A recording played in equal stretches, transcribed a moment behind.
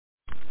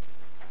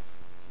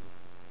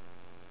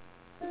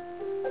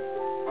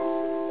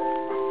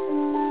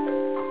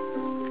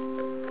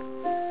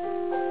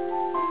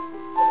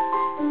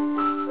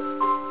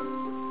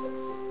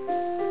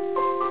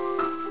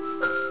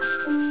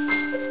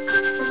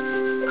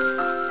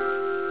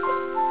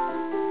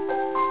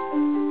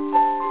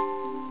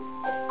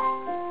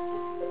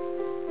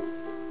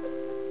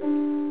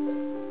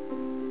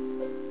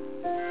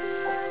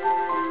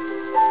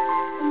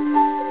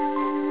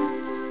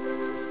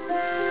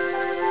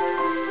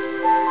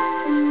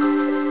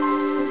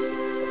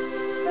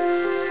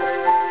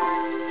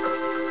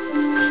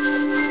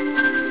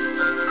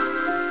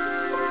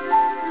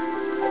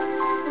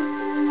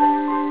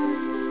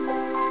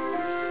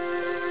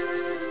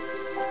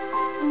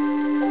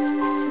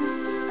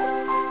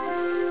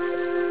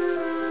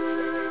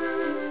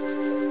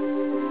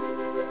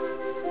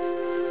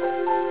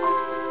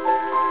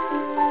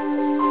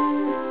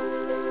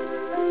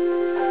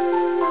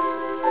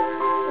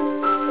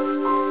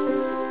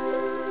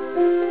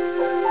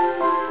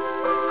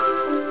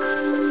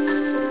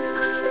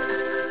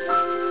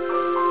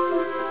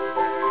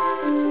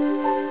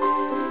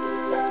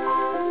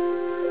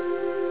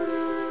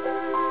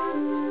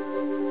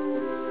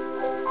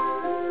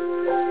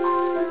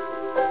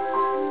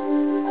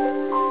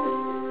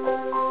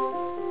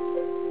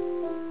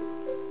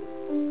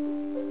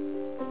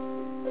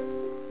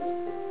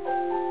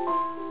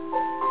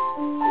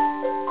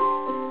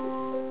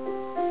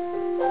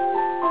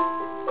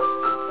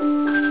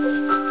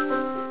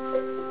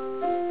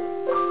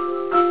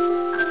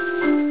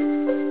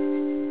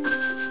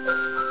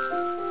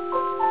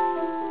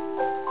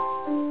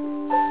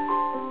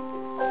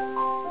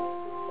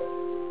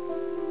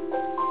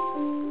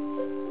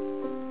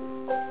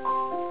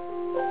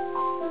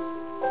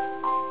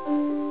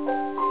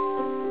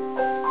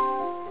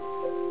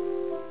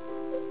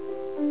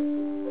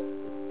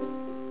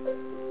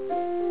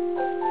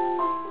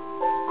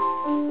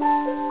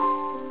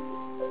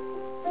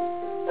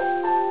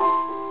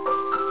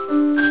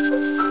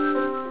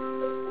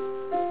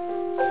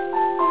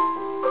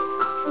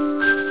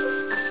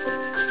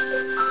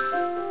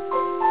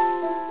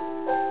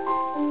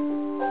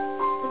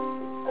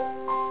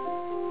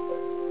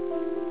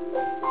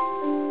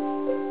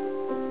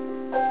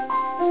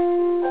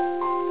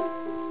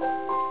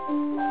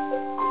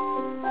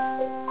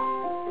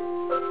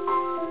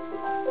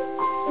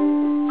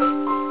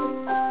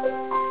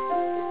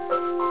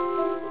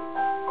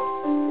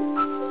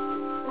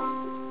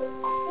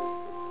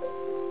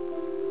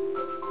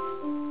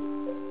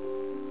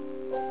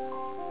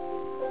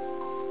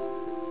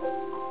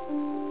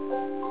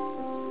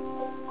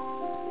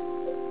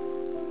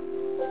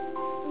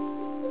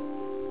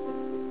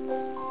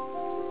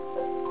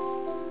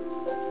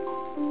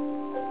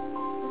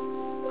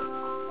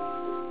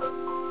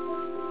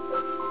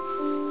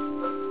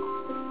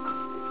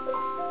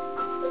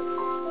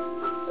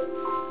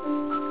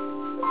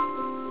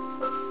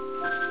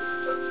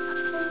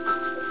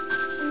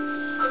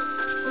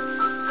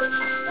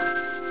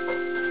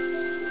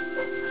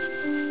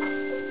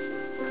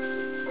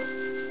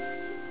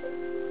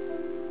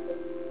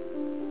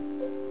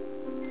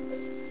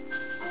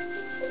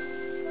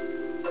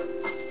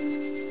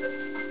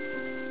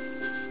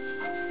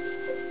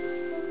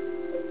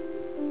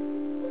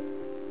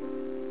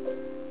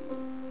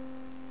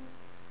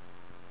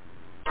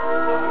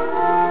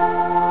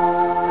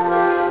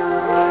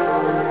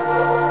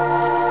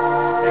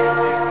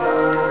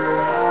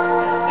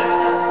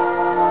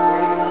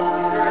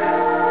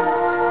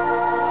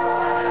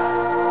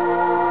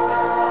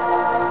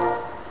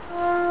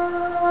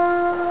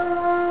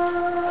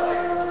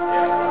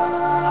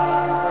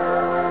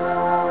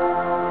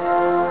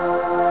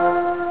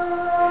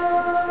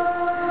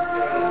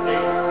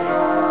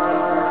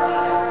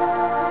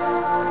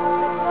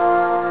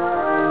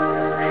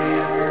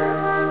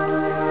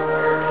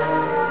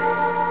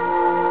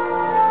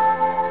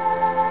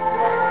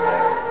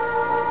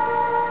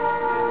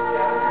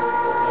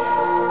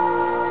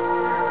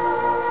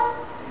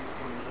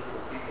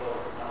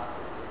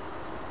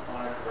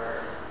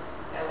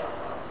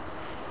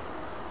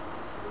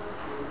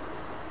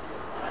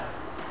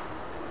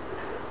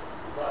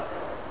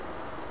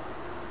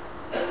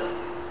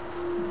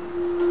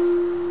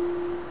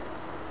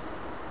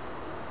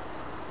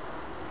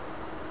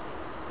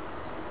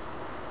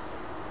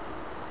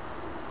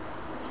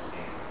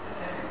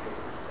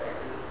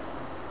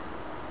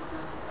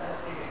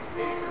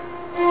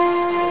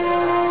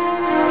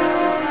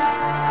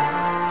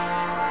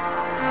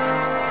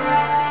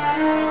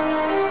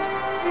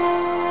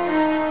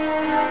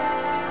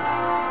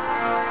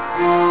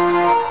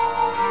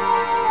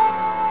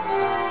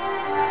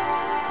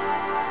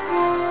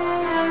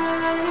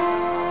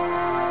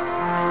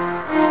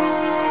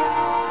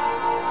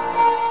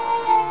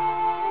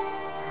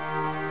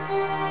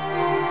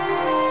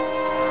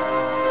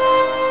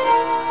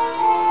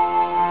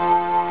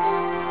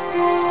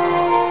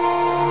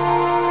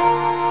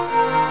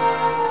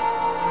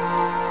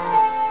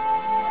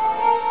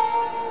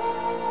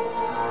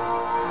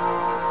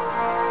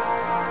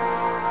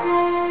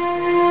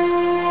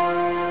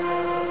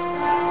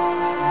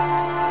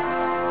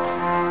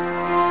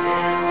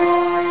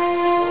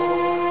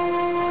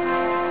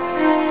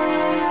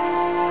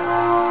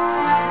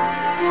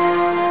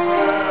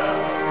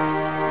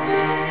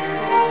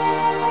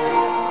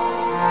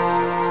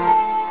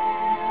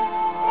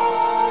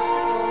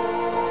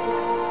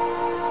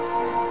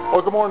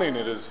Well, good morning.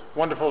 It is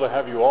wonderful to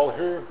have you all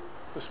here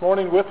this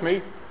morning with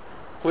me.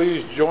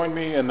 Please join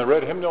me in the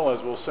red hymnal as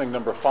we'll sing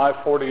number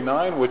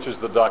 549, which is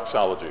the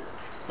doxology.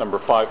 Number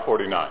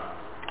 549.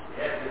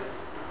 Yes, it's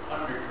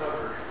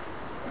undercover.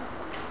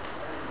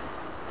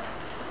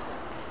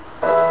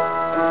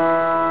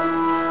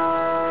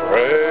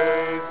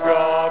 Praise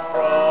God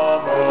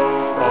from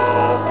whom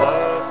all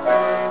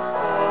blessings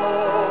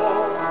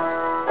flow.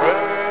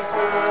 Praise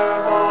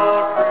Him,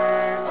 all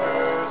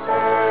creatures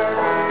here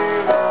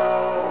below.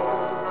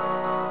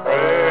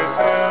 Praise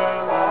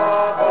Him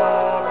above the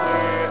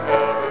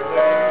heavenly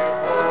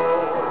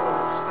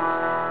hosts.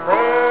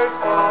 Praise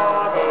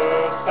Father,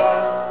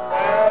 Son,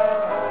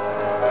 and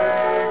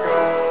Holy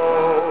Ghost.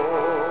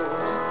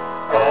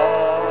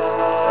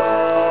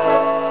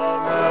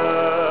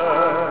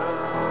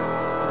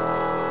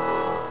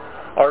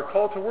 Our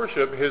call to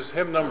worship is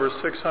hymn number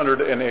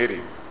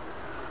 680.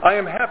 I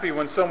am happy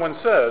when someone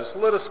says,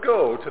 "Let us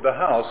go to the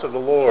house of the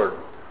Lord."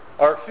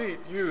 Our feet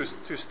used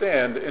to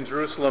stand in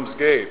Jerusalem's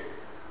gate.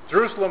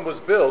 Jerusalem was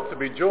built to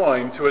be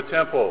joined to a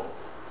temple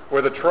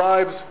where the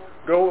tribes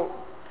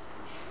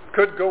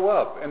could go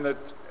up, and the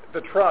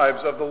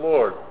tribes of the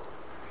Lord.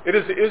 It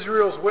is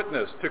Israel's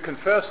witness to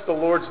confess the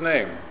Lord's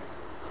name.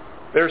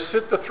 There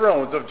sit the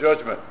thrones of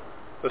judgment,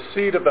 the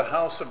seat of the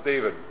house of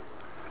David.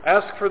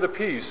 Ask for the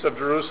peace of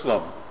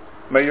Jerusalem.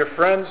 May your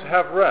friends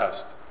have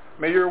rest.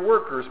 May your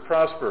workers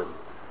prosper.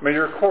 May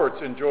your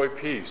courts enjoy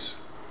peace.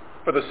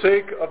 For the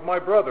sake of my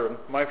brother,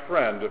 my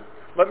friend,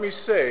 let me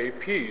say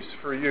peace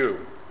for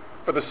you.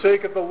 For the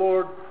sake of the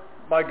Lord,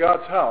 my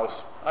God's house,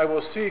 I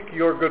will seek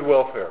your good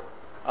welfare.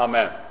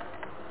 Amen.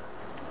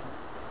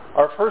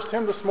 Our first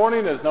hymn this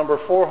morning is number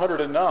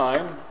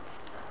 409,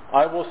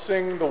 I Will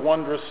Sing the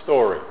Wondrous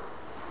Story.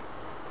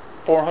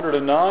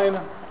 409,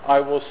 I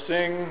Will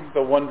Sing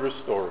the Wondrous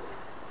Story.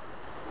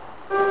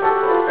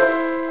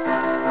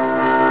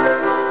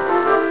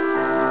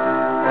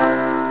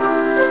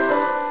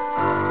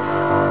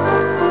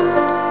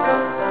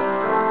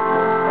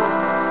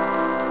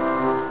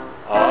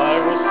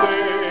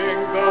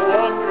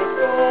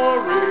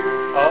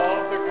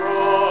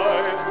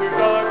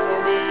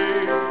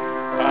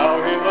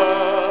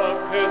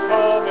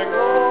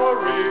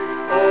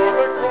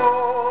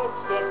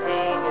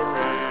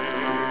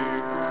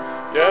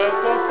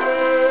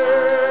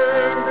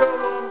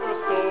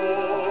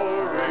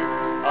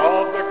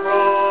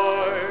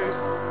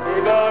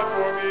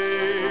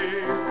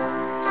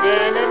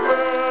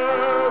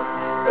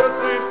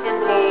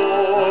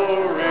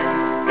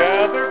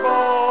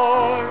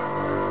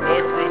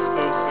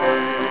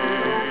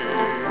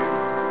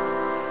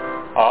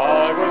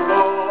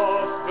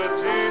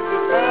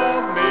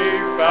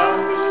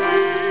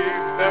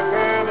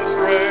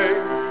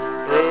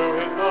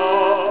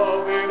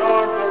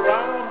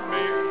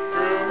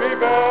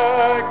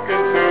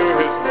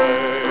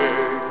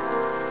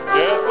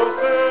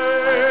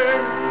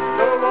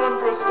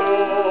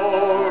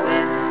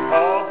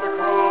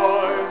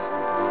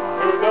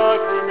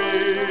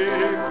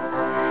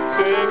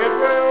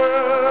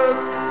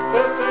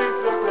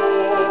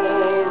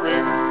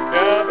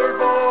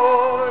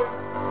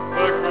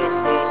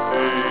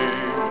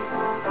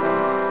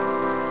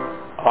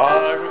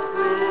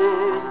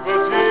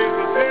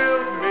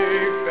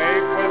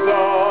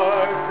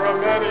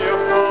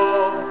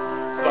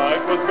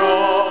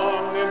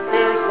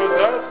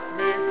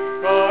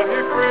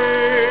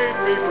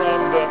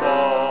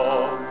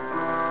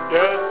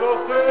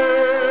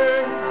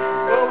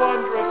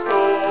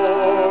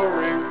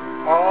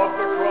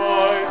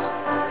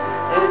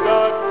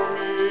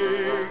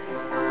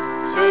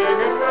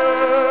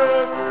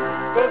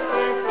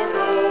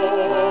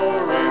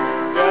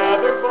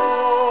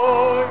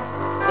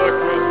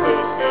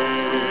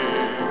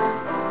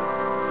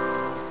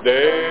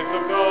 Days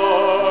of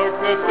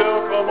darkness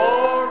still come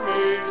o'er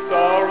me,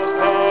 sorrows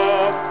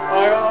past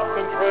I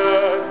often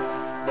tread,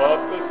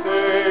 but the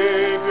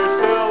Savior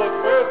still is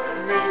with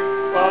me,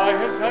 by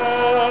His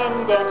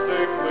hand I'm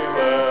safely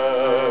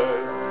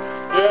led.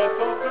 Yes,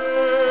 I'll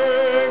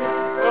sing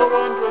the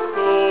wondrous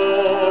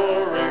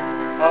story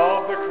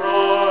of the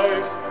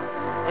Christ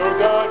who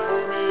died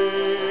for me,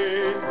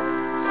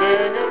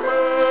 sing it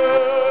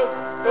with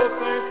the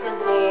saints in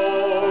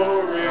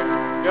glory,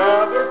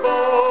 gathered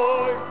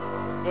by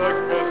the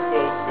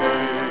crystal sea.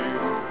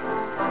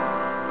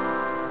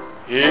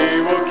 He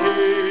will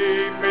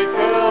keep me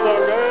till the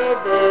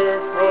river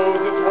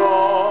flows its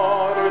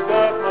waters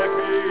at my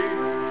feet.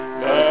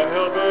 Then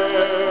He'll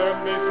bear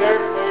me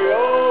safely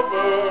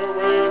over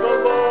where the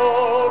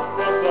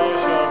loveless I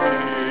shall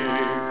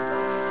meet.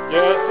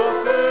 Yes, I'll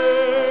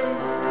sing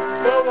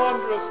the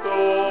wondrous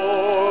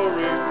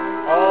story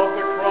of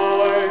the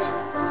Christ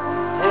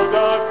who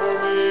died for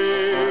me.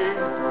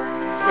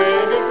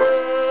 Sing it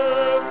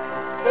with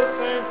the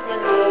saints in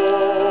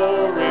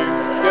glory,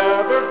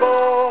 gathered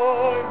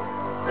by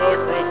the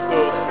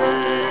crystal sea.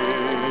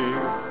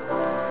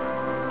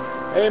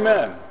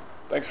 Amen.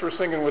 Thanks for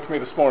singing with me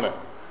this morning.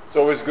 It's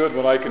always good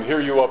when I can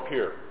hear you up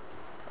here.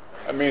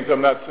 That means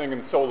I'm not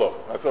singing solo.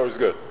 That's always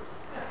good.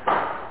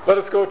 Let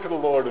us go to the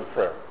Lord in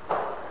prayer.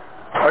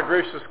 Our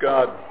gracious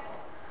God,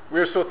 we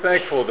are so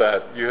thankful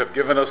that you have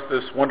given us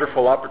this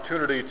wonderful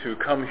opportunity to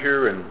come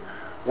here and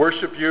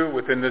worship you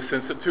within this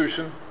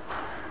institution.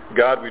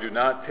 God, we do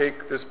not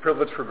take this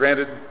privilege for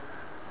granted.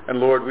 And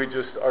Lord, we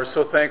just are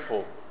so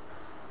thankful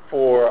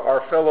for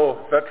our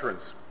fellow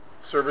veterans,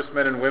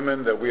 servicemen and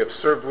women that we have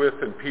served with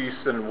in peace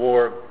and in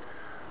war,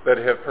 that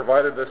have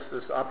provided us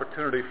this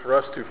opportunity for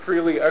us to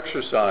freely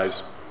exercise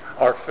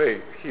our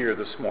faith here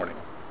this morning.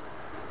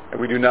 And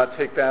we do not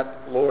take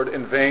that, Lord,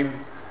 in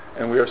vain,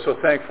 and we are so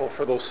thankful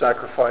for those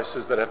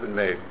sacrifices that have been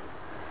made.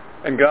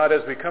 And God, as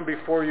we come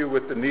before you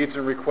with the needs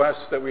and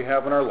requests that we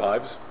have in our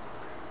lives,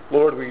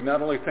 Lord, we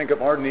not only think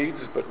of our needs,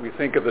 but we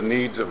think of the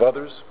needs of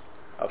others,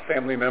 of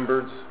family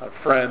members, of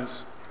friends,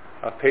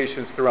 of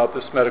patients throughout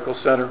this medical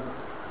center,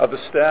 of the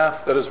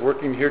staff that is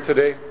working here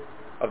today,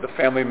 of the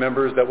family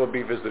members that will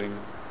be visiting.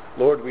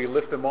 Lord, we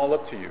lift them all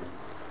up to you,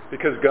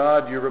 because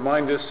God, you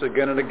remind us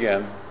again and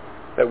again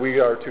that we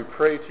are to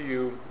pray to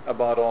you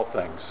about all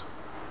things.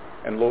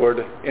 And Lord,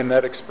 in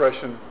that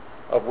expression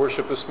of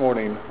worship this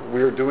morning,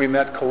 we are doing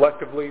that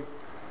collectively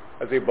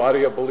as a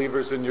body of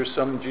believers in your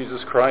Son,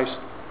 Jesus Christ,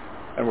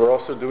 and we're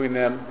also doing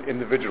them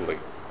individually.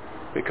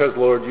 Because,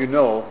 Lord, you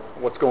know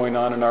what's going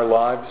on in our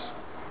lives.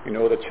 You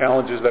know the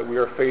challenges that we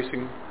are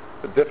facing,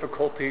 the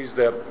difficulties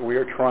that we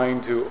are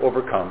trying to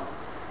overcome.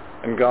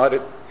 And God,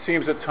 it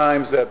seems at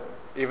times that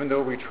even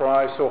though we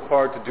try so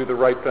hard to do the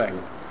right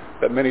thing,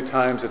 that many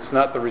times it's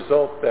not the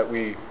result that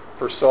we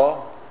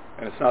foresaw,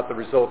 and it's not the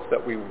results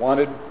that we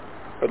wanted.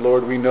 But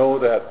Lord, we know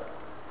that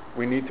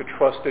we need to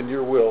trust in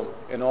your will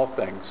in all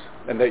things,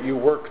 and that you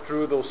work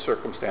through those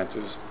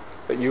circumstances,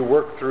 that you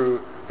work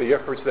through the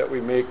efforts that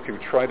we make to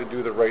try to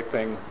do the right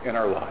thing in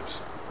our lives.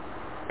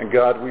 And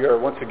God, we are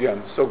once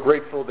again so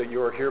grateful that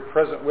you are here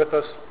present with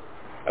us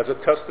as a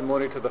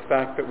testimony to the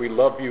fact that we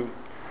love you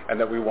and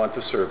that we want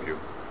to serve you.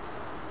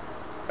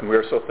 And we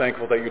are so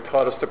thankful that you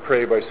taught us to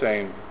pray by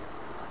saying,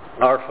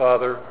 Our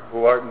Father,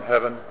 who art in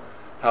heaven,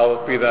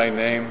 hallowed be thy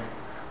name.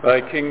 Thy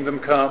kingdom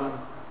come,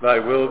 thy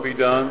will be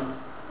done,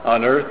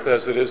 on earth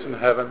as it is in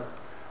heaven.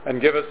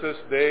 And give us this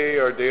day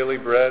our daily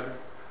bread,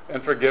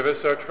 and forgive us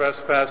our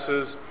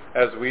trespasses,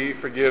 as we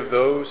forgive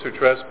those who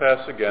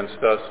trespass against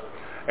us.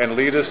 And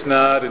lead us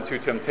not into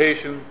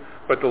temptation,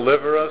 but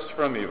deliver us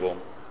from evil.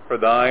 For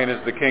thine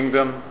is the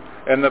kingdom,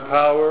 and the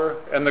power,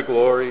 and the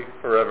glory,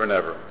 forever and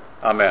ever.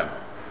 Amen.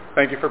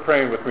 Thank you for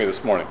praying with me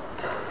this morning.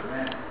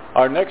 Amen.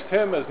 Our next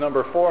hymn is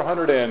number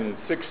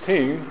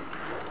 416,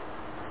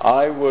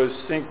 I Was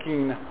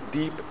Sinking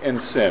Deep in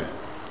Sin.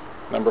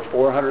 Number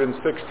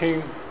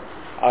 416,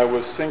 I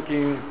Was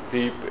Sinking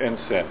Deep in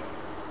Sin.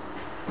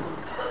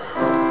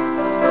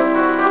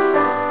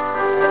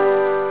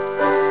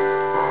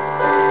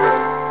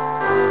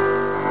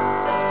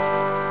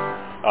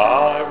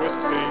 I was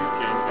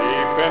sinking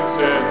deep in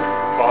sin,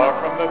 far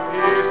from the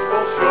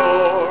peaceful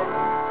shore,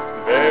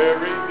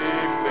 very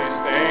deeply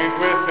stained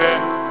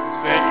within,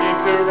 sinking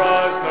to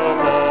rise no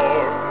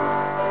more.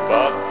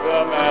 But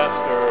the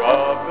master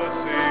of the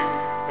sea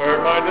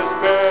heard my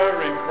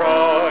despairing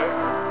cry.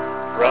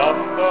 From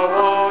the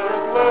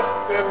waters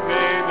lifted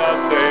me, now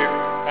safe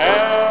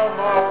am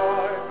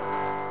I.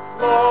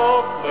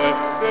 Love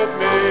lifted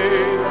me,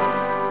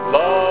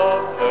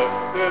 love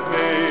lifted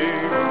me.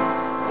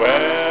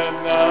 When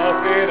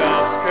nothing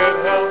else could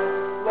help,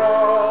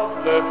 love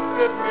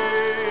lifted me,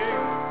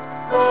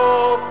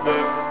 love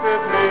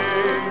lifted me,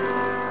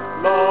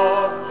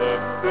 love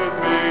lifted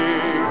me.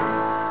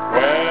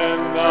 When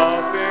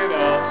nothing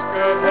else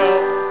could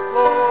help,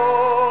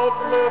 love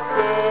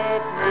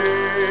lifted me.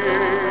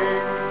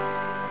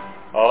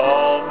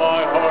 All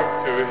my heart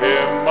to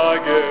him I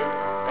give,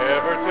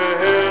 ever to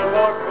him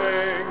I'll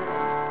cling.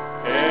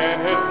 In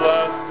his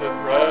blessed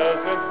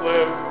presence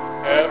live,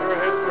 ever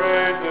his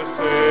praises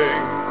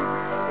sing.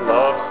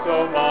 Love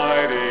so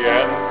mighty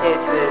and so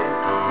true,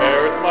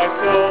 merits my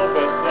soul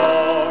best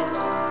songs.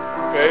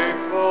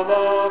 Faithful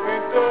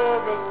loving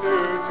service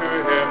due to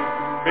him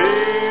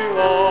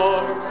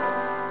belongs.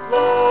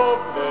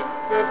 Love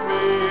lifted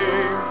me,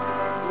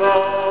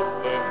 love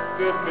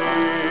lifted me.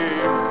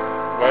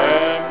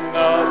 When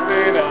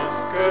nothing else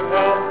could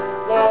help,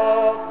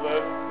 love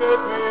lifted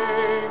me,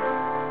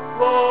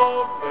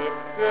 love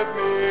lifted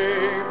me,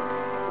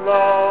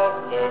 love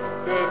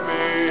lifted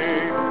me.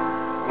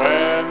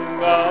 When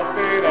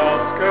nothing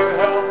else could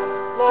help,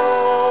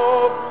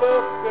 love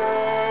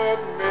lifted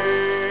me.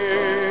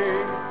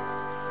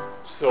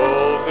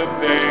 Souls in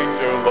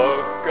danger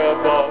look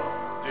above,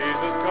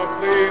 Jesus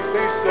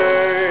completely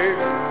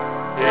saves.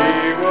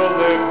 He will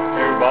lift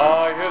you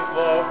by his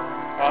love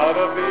out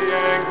of the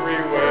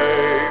angry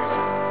waves.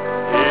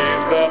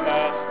 He's the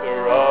master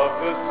of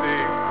the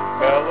sea,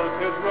 fellows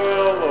his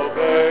will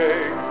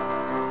obey.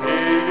 He,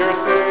 your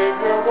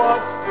Savior,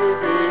 wants to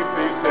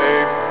be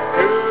saved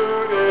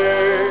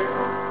today.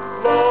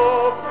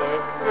 Love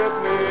lifted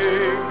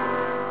me,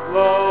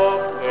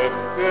 love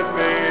lifted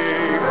me.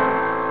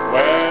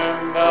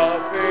 When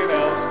nothing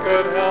else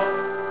could help,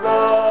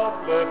 love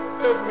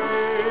lifted me,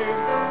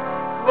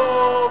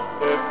 love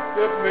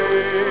lifted me,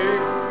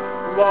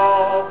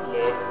 love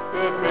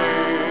lifted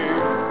me.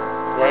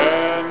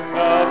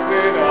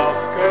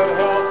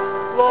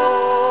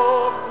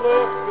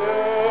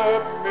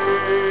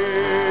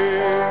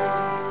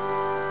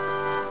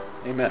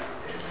 Amen.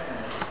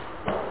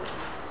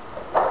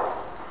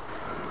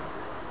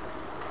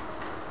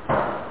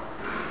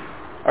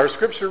 Our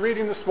scripture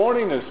reading this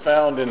morning is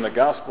found in the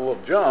Gospel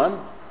of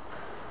John,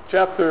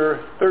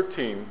 chapter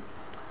 13,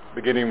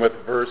 beginning with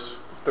verse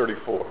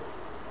 34.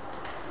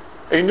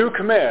 A new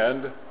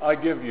command I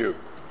give you,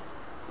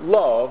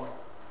 love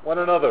one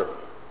another.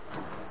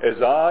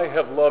 As I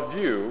have loved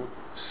you,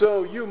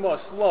 so you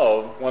must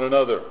love one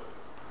another.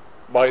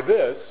 By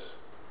this,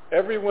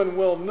 everyone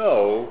will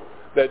know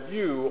that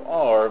you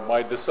are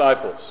my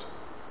disciples,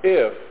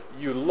 if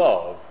you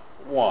love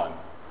one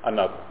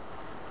another.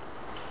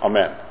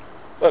 Amen.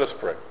 Let us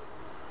pray.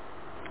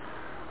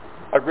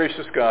 Our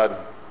gracious God,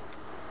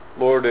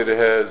 Lord, it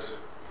has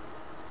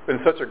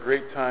been such a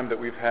great time that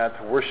we've had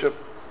to worship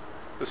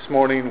this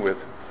morning with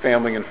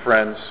family and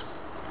friends.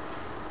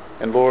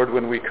 And Lord,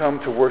 when we come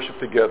to worship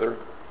together,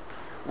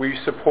 we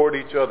support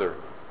each other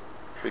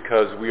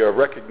because we are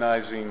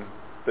recognizing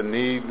the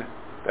need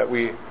that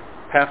we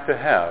have to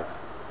have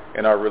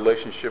in our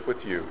relationship with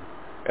you,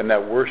 and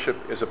that worship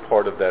is a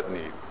part of that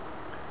need.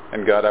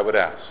 And God, I would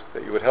ask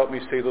that you would help me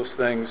say those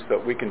things,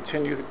 that we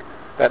continue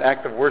that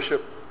act of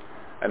worship,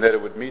 and that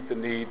it would meet the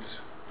needs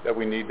that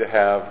we need to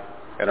have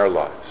in our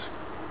lives.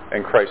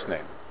 In Christ's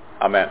name,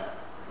 amen.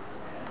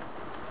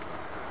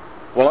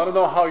 Well, I don't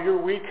know how your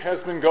week has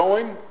been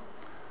going,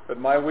 but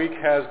my week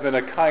has been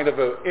a kind of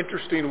an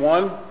interesting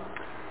one,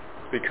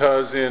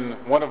 because in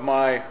one of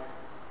my,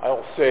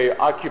 I'll say,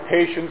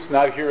 occupations,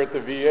 not here at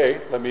the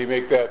VA, let me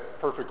make that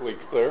perfectly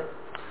clear,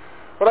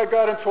 but I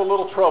got into a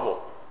little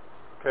trouble,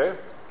 okay?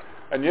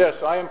 And yes,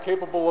 I am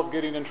capable of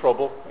getting in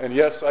trouble, and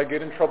yes, I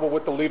get in trouble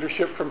with the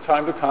leadership from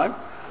time to time,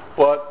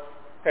 but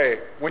hey,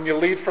 when you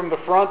lead from the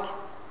front,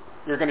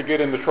 you're going to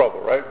get into trouble,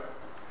 right?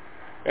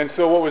 And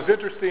so what was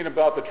interesting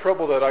about the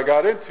trouble that I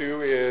got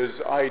into is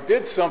I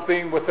did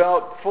something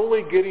without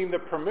fully getting the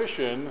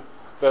permission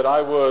that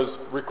I was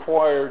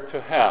required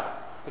to have.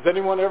 Has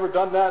anyone ever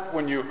done that,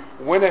 when you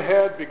went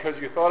ahead because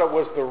you thought it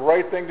was the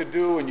right thing to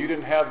do and you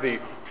didn't have the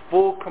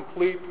full,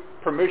 complete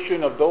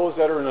permission of those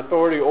that are in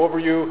authority over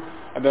you,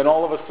 and then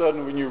all of a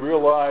sudden when you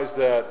realize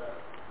that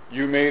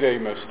you made a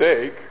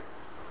mistake,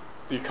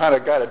 you kind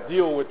of got to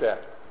deal with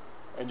that.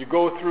 And you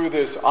go through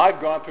this, I've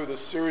gone through this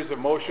series of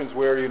emotions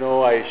where,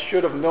 I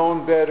should have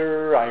known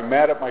better, I'm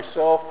mad at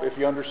myself, if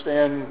you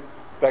understand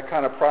that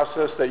kind of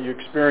process that you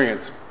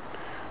experience.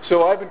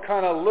 So I've been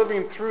kind of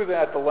living through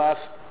that the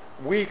last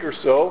week or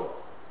so,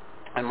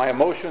 and my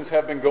emotions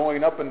have been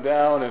going up and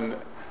down, and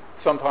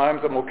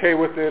sometimes I'm okay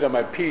with it, I'm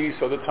at peace,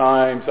 other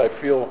times I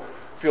feel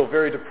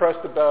very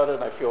depressed about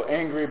it, I feel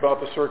angry about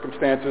the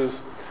circumstances.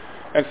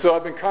 And so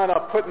I've been kind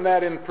of putting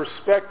that in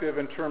perspective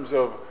in terms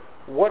of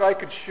what I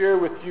could share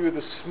with you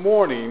this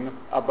morning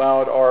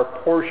about our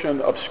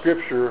portion of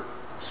Scripture,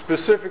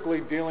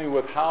 specifically dealing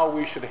with how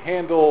we should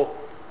handle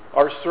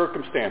our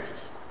circumstances.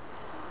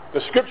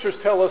 The Scriptures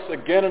tell us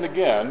again and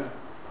again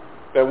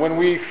that when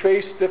we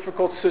face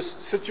difficult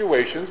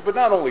situations, but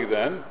not only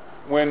then,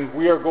 when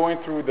we are going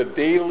through the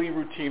daily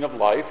routine of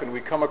life and we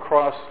come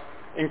across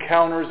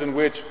encounters in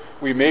which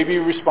we may be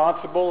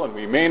responsible and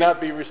we may not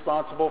be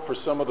responsible for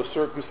some of the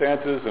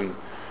circumstances and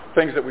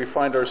things that we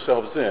find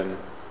ourselves in,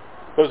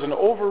 there's an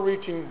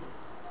overreaching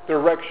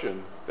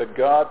direction that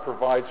God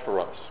provides for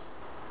us.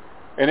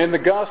 And in the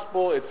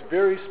gospel, it's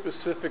very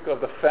specific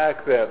of the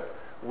fact that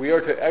we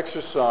are to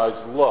exercise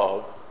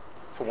love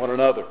to one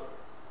another.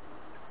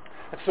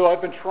 And so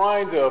I've been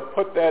trying to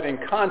put that in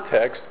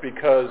context,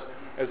 because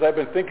as I've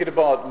been thinking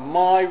about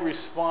my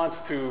response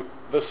to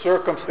the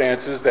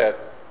circumstances that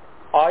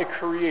I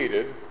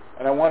created,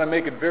 and I want to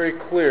make it very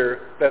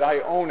clear that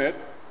I own it,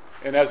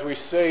 and as we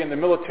say in the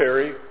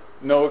military,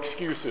 no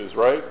excuses,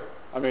 right?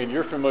 I mean,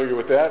 you're familiar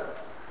with that.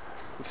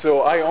 So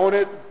I own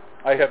it,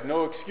 I have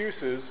no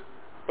excuses,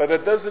 but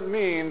that doesn't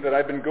mean that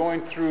I've been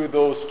going through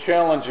those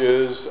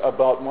challenges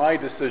about my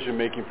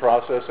decision-making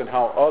process and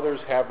how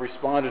others have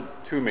responded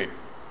to me.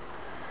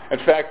 In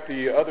fact,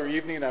 the other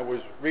evening I was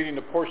reading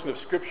a portion of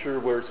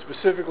Scripture where it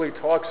specifically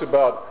talks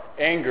about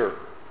anger,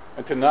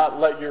 and to not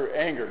let your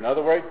anger, in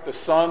other words, the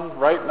sun,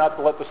 right? Not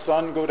to let the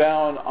sun go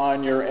down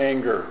on your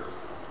anger.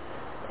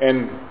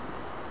 And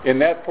in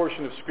that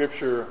portion of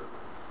Scripture,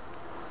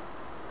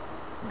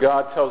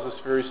 God tells us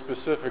very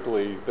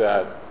specifically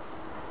that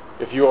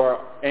if you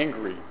are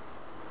angry,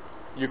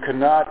 you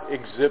cannot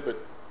exhibit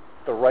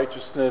the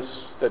righteousness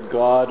that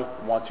God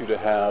wants you to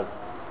have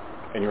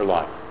in your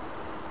life.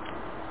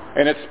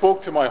 And it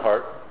spoke to my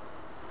heart,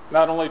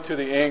 not only to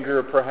the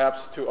anger perhaps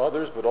to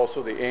others, but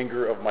also the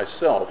anger of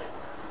myself.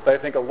 But I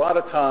think a lot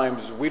of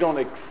times we don't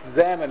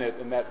examine it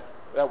in that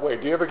way.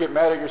 Do you ever get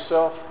mad at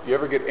yourself? Do you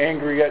ever get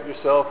angry at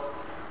yourself?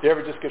 Do you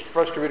ever just get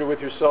frustrated with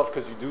yourself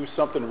because you do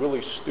something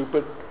really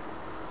stupid?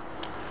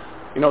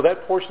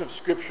 That portion of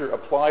Scripture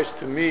applies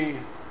to me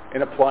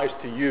and applies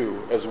to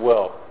you as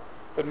well.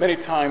 But many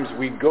times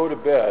we go to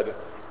bed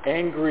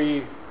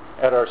angry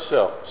at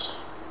ourselves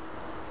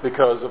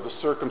because of the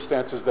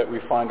circumstances that we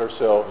find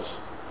ourselves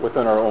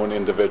within our own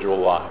individual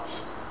lives.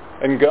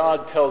 And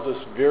God tells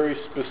us very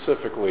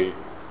specifically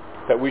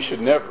that we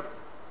should never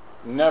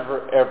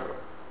never, ever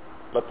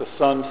let the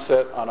sun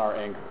set on our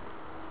anger.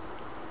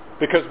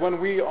 Because when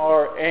we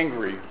are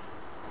angry,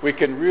 we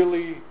can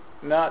really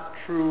not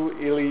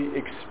truly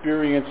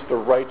experience the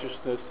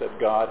righteousness that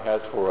God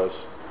has for us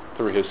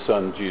through his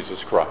Son, Jesus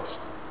Christ.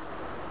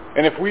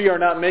 And if we are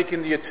not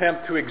making the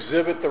attempt to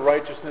exhibit the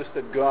righteousness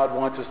that God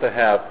wants us to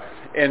have,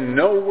 in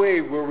no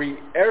way will we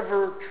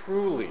ever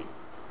truly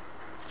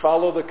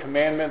follow the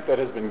commandment that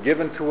has been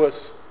given to us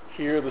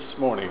here this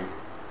morning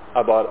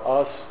about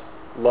us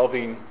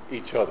loving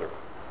each other.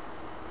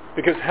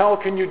 Because how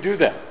can you do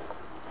that?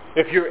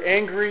 If you're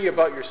angry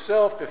about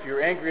yourself, if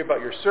you're angry about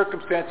your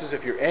circumstances,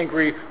 if you're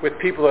angry with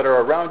people that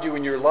are around you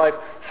in your life,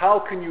 how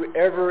can you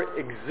ever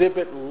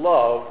exhibit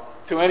love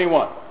to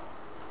anyone?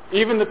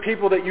 Even the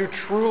people that you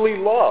truly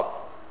love.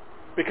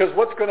 Because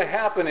what's going to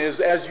happen is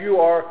as you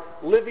are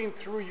living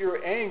through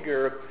your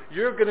anger,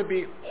 you're going to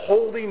be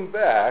holding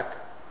back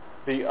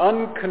the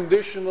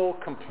unconditional,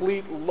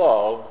 complete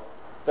love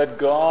that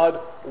God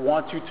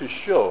wants you to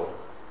show,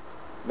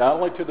 not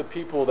only to the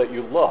people that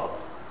you love,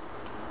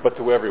 but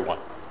to everyone.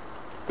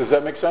 Does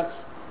that make sense?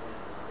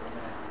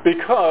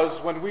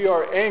 Because when we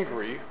are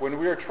angry, when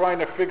we are trying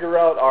to figure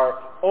out our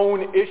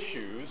own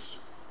issues,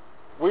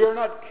 we are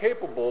not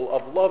capable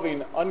of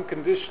loving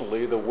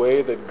unconditionally the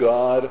way that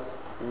God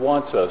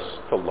wants us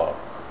to love.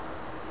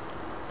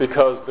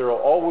 Because there will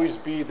always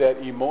be that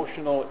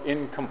emotional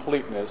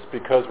incompleteness,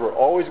 because we're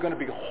always going to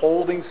be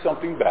holding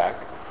something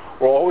back.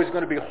 We're always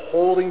going to be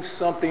holding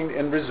something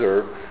in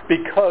reserve,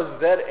 because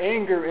that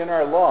anger in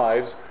our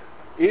lives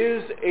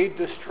is a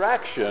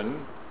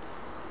distraction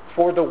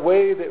for the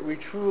way that we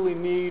truly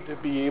need to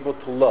be able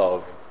to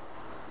love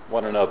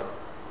one another.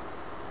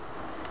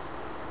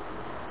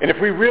 And if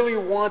we really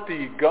want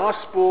the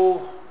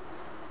gospel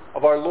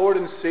of our Lord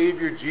and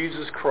Savior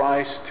Jesus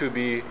Christ to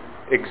be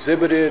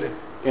exhibited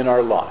in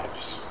our lives,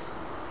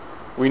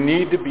 we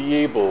need to be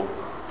able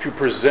to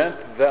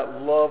present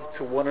that love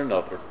to one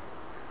another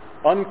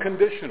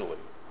unconditionally,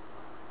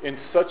 in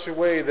such a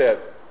way that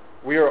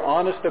we are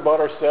honest about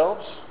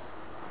ourselves,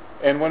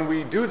 and when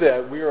we do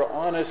that, we are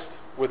honest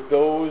with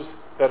those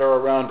that are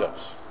around us.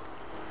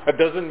 It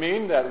doesn't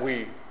mean that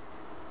we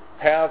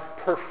have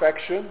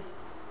perfection.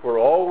 We're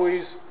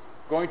always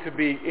going to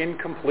be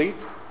incomplete.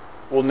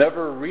 We'll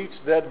never reach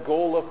that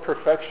goal of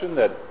perfection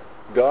that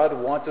God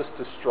wants us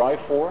to strive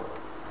for.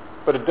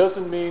 But it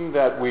doesn't mean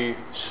that we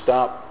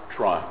stop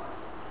trying.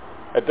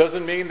 It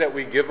doesn't mean that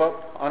we give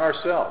up on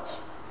ourselves.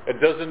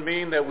 It doesn't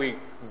mean that we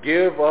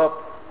give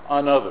up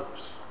on others.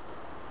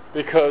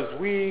 Because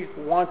we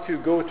want to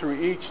go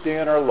through each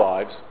day in our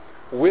lives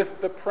with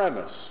the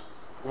premise,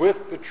 with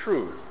the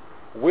truth,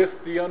 with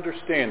the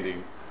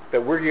understanding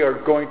that we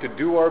are going to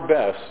do our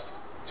best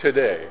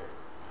today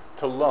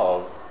to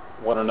love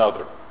one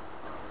another.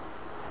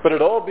 But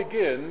it all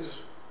begins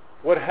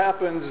what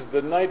happens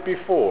the night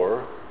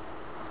before,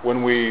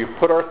 when we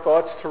put our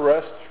thoughts to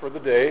rest for the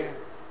day,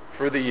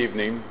 for the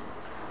evening.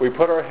 We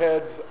put our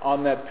heads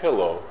on that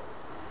pillow.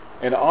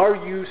 And are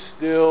you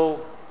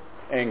still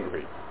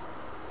angry?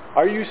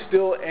 Are you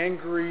still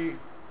angry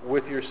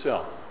with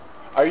yourself?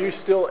 Are you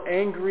still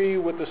angry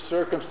with the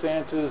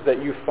circumstances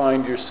that you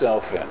find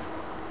yourself in?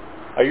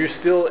 Are you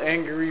still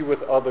angry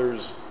with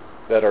others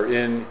that are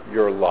in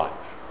your life?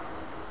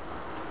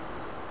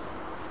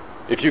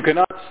 If you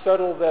cannot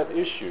settle that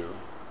issue,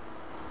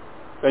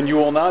 then you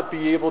will not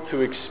be able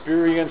to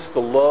experience the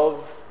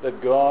love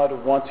that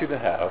God wants you to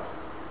have,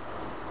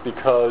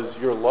 because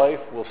your life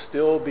will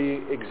still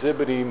be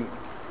exhibiting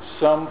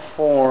some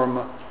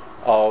form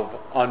of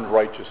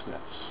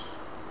unrighteousness.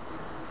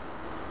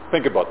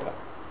 Think about that.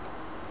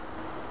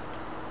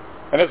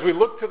 And as we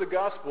look to the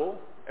gospel,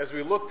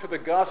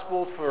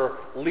 for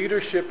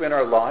leadership in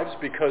our lives,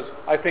 because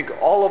I think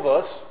all of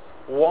us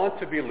want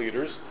to be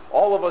leaders,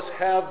 all of us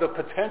have the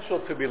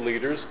potential to be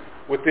leaders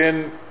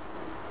within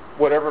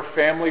whatever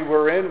family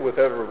we're in,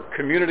 whatever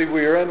community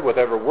we're in,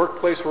 whatever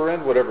workplace we're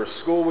in, whatever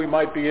school we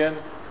might be in.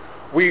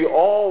 We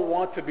all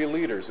want to be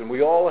leaders, and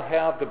we all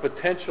have the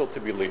potential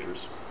to be leaders.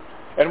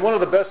 And one of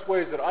the best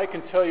ways that I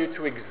can tell you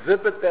to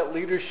exhibit that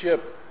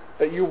leadership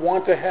that you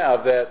want to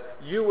have, that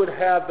you would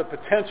have the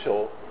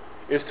potential,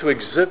 is to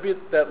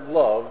exhibit that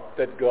love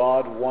that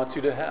God wants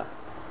you to have.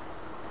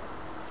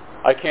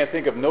 I can't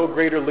think of no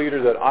greater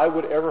leader that I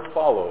would ever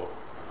follow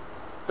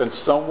than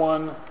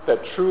someone that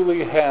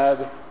truly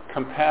had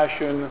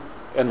compassion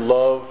and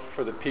love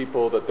for the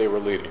people that they were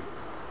leading.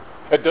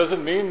 It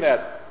doesn't mean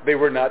that they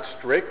were not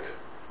strict.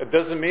 It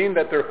doesn't mean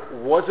that there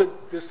wasn't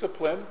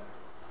discipline.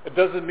 It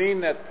doesn't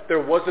mean that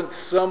there wasn't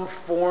some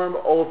form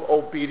of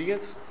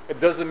obedience. It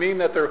doesn't mean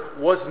that there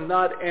was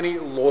not any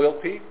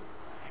loyalty.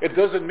 It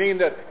doesn't mean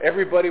that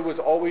everybody was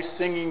always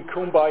singing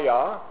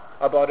kumbaya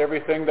about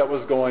everything that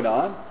was going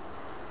on.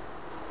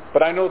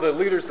 But I know the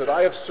leaders that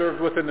I have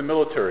served with in the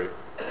military,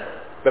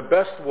 the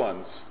best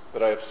ones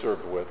that I have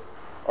served with,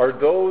 are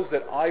those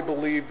that I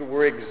believed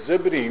were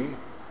exhibiting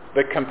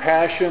the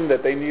compassion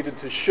that they needed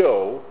to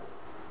show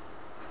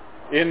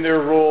in their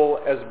role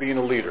as being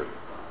a leader.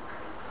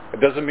 It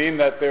doesn't mean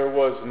that there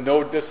was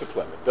no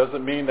discipline. It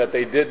doesn't mean that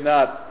they did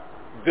not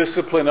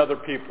discipline other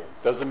people.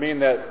 Doesn't mean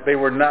that they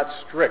were not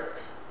strict.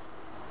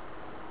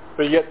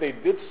 But yet they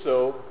did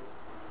so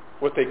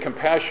with a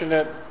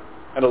compassionate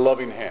and a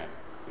loving hand.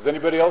 Does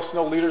anybody else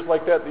know leaders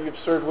like that you've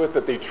served with,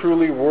 that they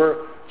truly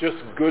were just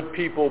good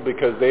people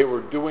because they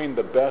were doing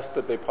the best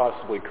that they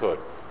possibly could?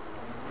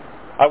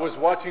 I was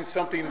watching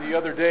something the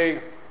other day.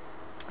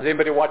 Does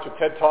anybody watch a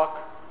TED Talk?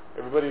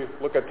 Everybody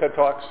look at TED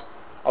Talks?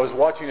 I was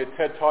watching a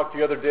TED Talk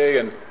the other day,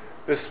 and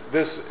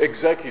this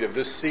executive,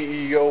 this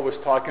CEO, was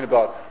talking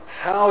about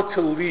how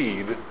to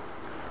lead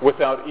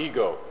without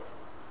ego.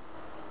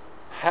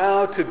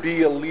 How to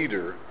be a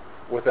leader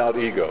without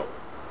ego.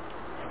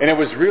 And it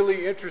was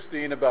really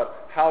interesting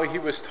about how he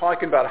was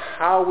talking about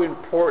how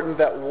important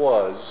that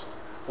was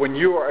when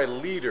you are a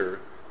leader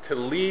to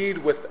lead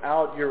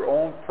without your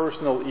own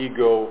personal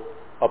ego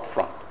up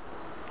front.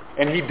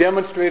 And he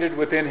demonstrated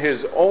within his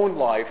own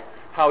life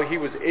how he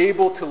was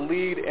able to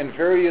lead in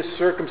various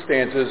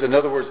circumstances. In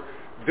other words,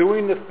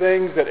 doing the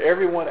things that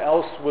everyone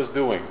else was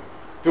doing.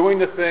 Doing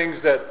the things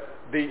that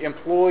the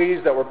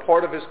employees that were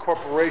part of his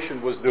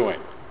corporation was doing.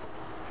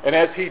 And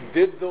as he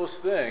did those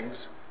things,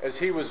 as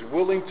he was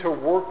willing to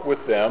work with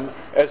them,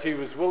 as he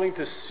was willing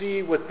to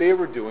see what they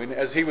were doing,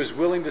 as he was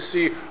willing to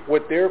see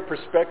what their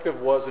perspective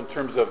was in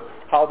terms of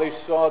how they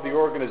saw the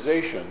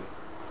organization,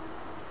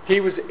 he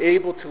was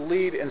able to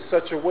lead in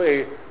such a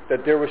way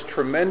that there was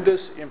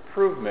tremendous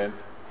improvement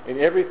in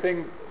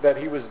everything that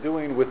he was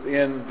doing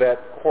within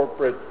that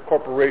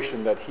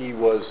corporation that he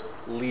was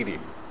leading.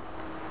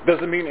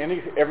 Doesn't mean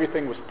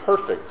everything was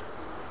perfect,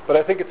 but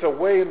I think it's a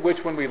way in which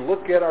when we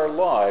look at our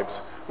lives,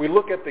 we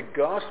look at the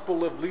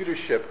gospel of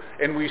leadership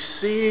and we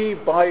see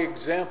by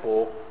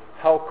example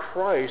how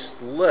Christ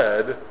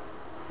led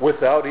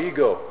without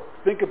ego.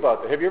 Think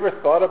about that. Have you ever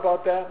thought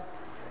about that?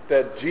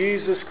 That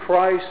Jesus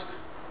Christ,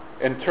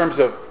 in terms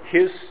of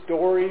his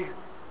story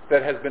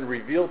that has been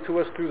revealed to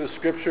us through the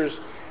scriptures,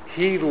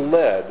 he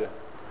led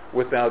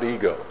without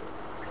ego.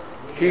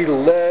 He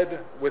led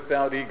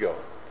without ego.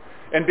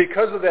 And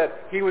because of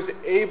that, he was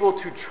able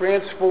to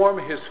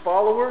transform his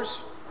followers,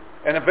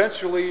 and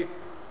eventually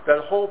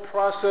that whole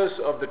process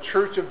of the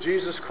church of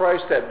Jesus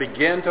Christ that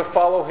began to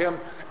follow him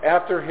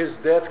after his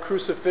death,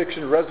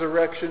 crucifixion,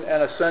 resurrection,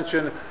 and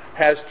ascension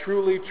has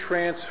truly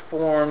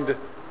transformed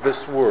this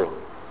world,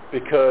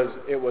 because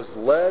it was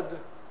led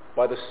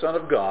by the Son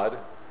of God,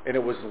 and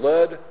it was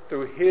led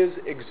through his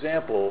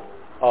example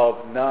of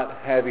not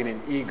having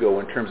an ego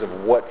in terms of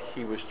what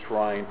he was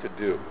trying to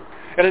do.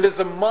 And it is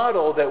a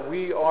model that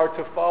we are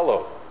to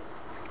follow.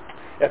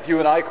 If you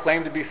and I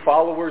claim to be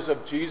followers of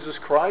Jesus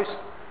Christ,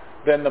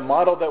 then the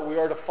model that we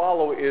are to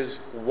follow is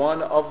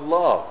one of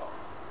love.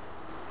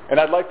 And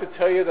I'd like to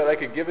tell you that I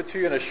could give it to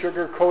you in a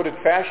sugar-coated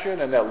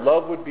fashion, and that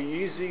love would be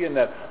easy, and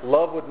that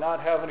love would not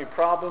have any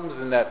problems,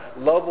 and that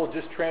love will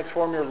just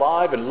transform your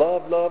life, and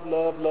love, love,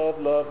 love, love,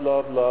 love,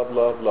 love, love,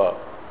 love, love.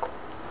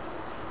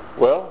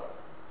 Well,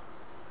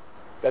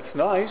 that's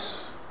nice,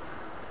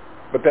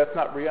 but that's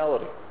not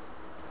reality.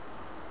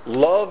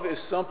 Love is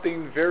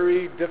something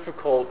very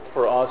difficult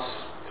for us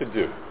to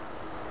do,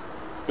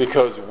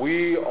 because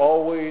we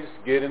always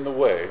get in the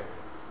way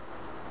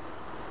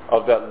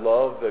of that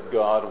love that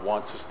God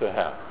wants us to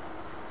have.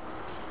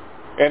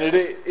 And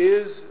it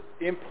is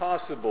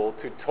impossible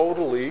to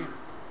totally,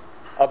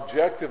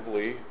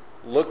 objectively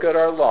look at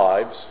our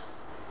lives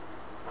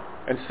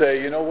and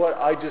say, you know what,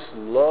 I just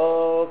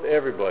love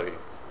everybody.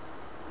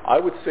 I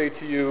would say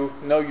to you,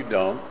 no, you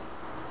don't.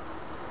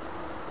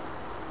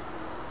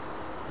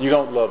 You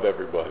don't love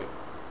everybody.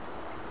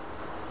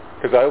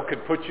 Because I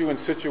could put you in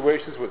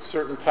situations with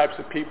certain types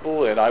of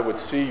people and I would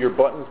see your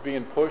buttons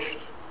being pushed.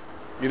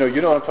 You know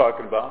what I'm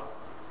talking about.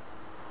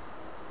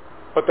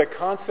 But the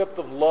concept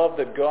of love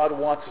that God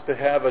wants us to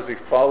have as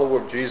a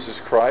follower of Jesus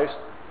Christ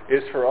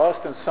is for us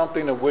and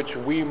something in which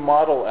we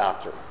model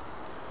after.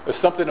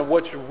 It's something in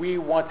which we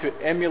want to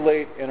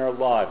emulate in our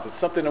lives.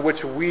 It's something in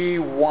which we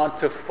want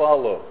to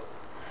follow.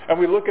 And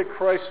we look at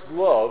Christ's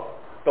love,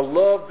 the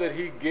love that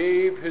he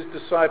gave his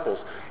disciples.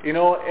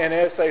 And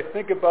as I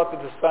think about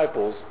the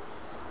disciples,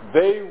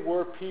 they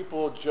were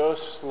people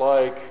just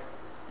like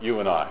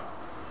you and I.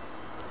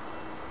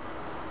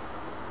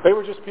 They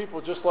were just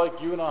people just like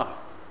you and I.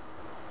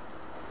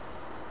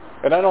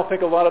 And I don't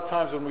think a lot of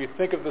times when we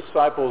think of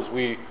disciples,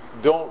 we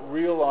don't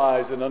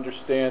realize and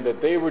understand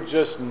that they were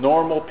just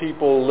normal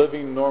people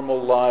living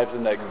normal lives,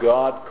 and that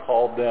God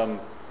called them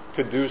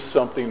to do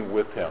something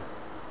with him,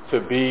 to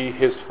be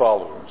his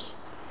followers.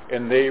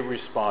 And they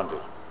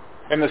responded.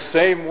 In the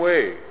same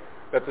way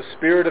that the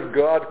Spirit of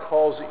God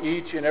calls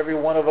each and every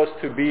one of us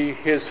to be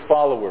his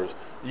followers.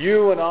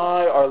 You and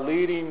I are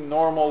leading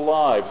normal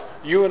lives.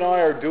 You and I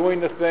are doing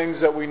the things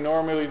that we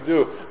normally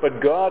do. But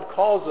God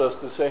calls us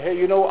to say,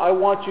 hey, I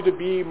want you to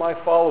be my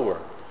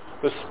follower.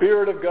 The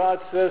Spirit of God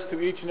says to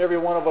each and every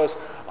one of us,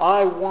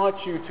 I want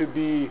you to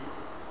be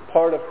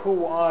part of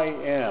who I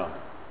am.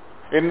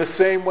 In the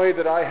same way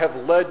that I have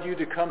led you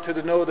to come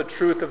to know the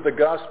truth of the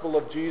gospel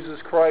of Jesus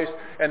Christ,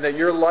 and that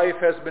your life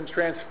has been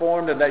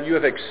transformed, and that you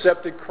have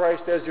accepted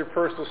Christ as your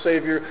personal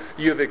Savior,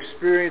 you have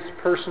experienced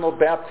personal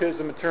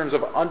baptism in terms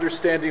of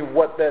understanding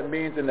what that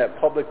means in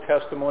that public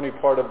testimony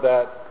part of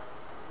that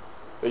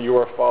you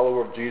are a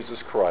follower of Jesus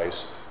Christ.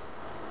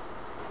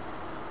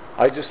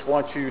 I just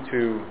want you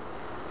to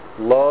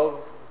love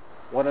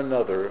one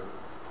another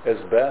as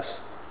best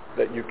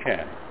that you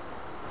can.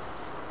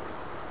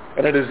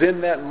 And it is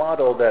in that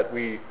model that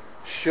we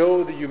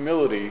show the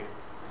humility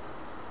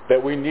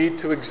that we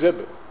need to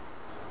exhibit.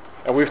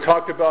 And we've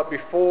talked about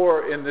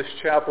before in this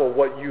chapel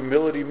what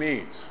humility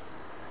means.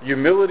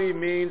 Humility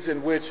means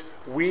in which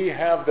we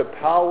have the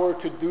power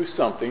to do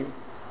something,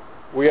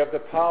 we have the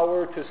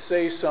power to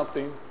say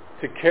something,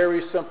 to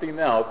carry something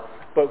out,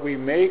 but we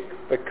make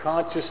the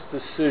conscious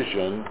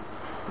decision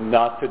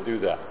not to do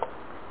that.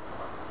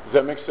 Does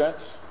that make sense?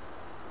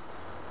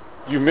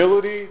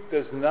 Humility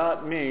does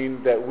not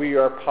mean that we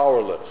are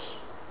powerless.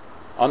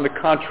 On the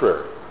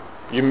contrary,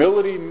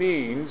 humility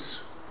means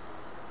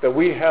that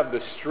we have the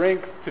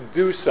strength to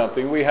do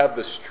something, we have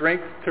the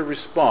strength to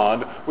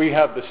respond, we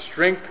have the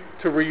strength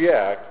to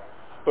react,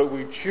 but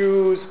we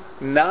choose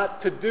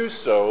not to do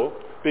so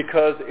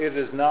because it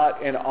is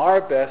not in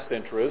our best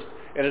interest,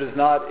 and it is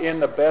not in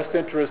the best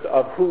interest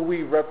of who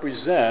we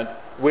represent,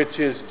 which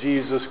is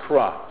Jesus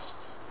Christ.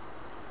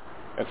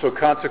 And so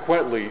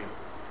consequently,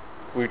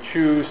 we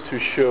choose to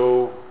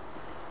show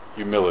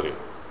humility.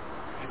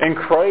 And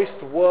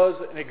Christ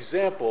was an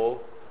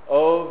example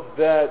of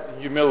that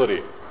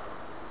humility.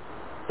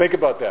 Think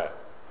about that.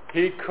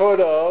 He could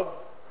have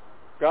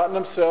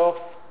gotten himself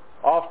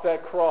off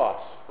that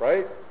cross,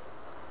 right?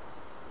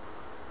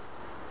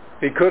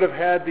 He could have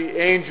had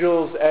the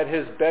angels at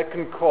his beck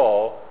and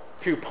call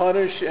to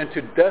punish and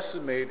to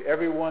decimate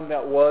everyone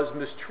that was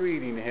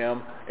mistreating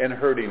him and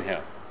hurting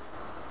him.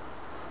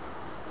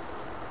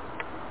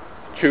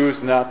 Choose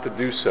not to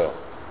do so.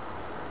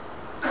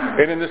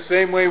 And in the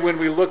same way, when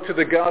we look to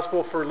the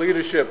gospel for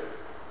leadership,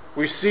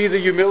 we see the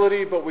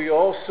humility, but we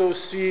also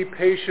see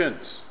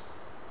patience.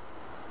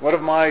 One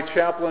of my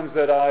chaplains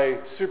that I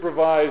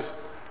supervise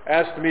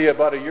asked me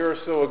about a year or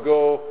so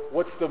ago,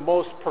 what's the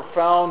most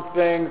profound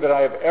thing that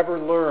I have ever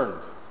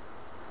learned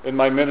in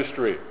my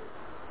ministry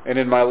and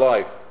in my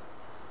life?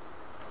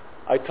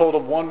 I told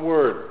him one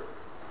word,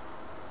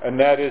 and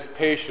that is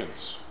patience.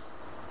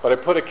 But I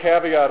put a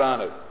caveat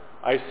on it.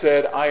 I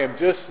said, I am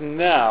just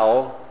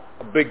now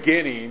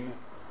beginning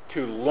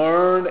to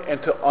learn and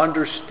to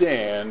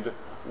understand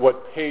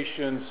what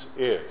patience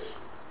is.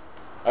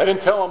 I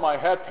didn't tell him I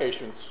had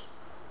patience.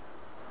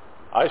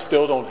 I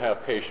still don't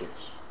have patience.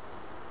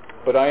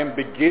 But I am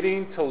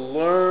beginning to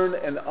learn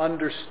and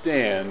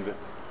understand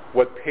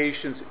what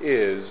patience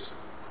is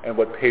and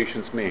what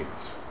patience means.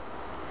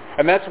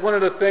 And that's one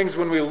of the things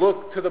when we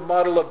look to the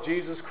model of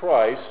Jesus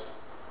Christ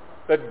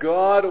that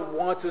God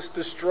wants us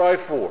to strive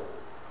for.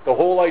 The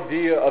whole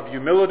idea of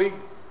humility,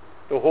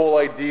 the whole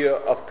idea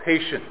of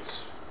patience.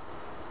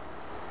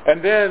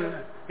 And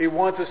then he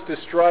wants us to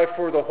strive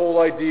for the whole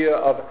idea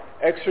of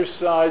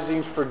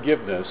exercising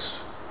forgiveness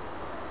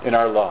in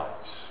our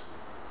lives.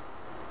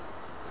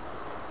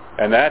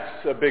 And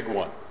that's a big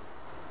one.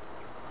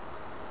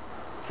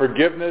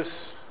 Forgiveness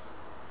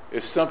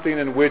is something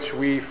in which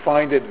we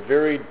find it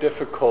very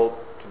difficult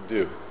to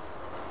do.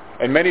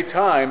 And many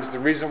times, the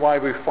reason why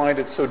we find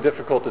it so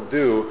difficult to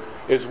do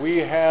is we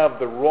have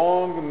the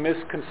wrong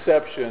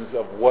misconceptions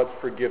of what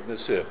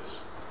forgiveness is.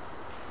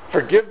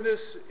 Forgiveness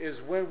is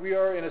when we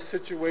are in a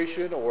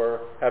situation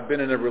or have been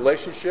in a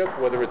relationship,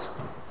 whether it's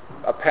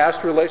a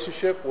past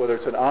relationship, whether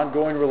it's an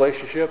ongoing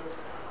relationship,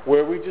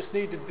 where we just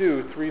need to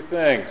do three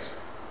things.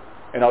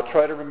 And I'll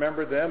try to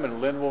remember them,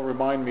 and Lynn will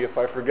remind me if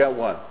I forget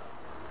one.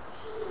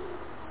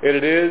 And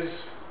it is,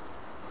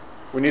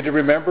 we need to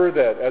remember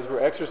that as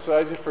we're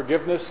exercising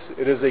forgiveness,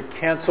 it is a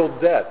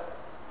canceled debt.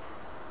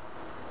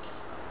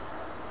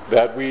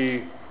 That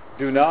we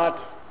do not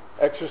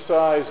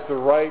exercise the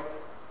right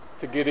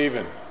to get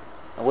even.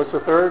 And what's the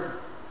third?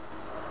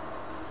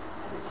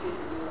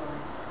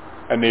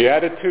 And the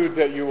attitude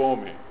that you owe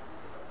me.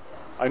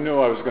 I knew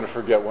I was going to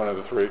forget one of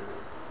the three.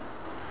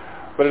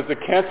 But it's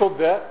a canceled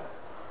debt.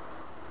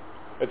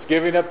 It's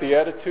giving up the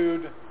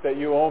attitude that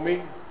you owe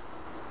me.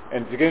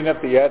 And it's giving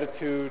up the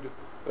attitude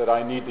that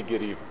I need to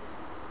get even.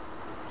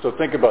 So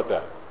think about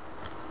that.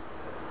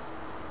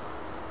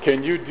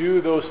 Can you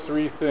do those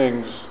three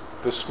things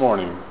this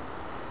morning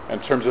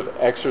in terms of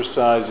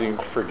exercising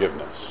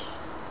forgiveness?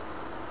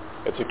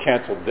 It's a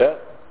canceled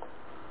debt.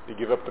 You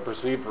give up the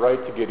perceived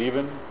right to get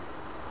even,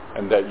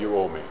 and that you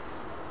owe me.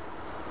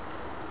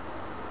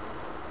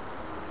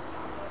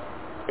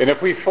 And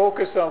if we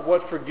focus on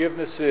what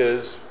forgiveness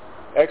is,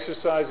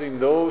 exercising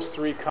those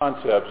three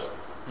concepts,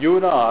 you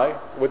and I,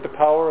 with the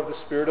power of the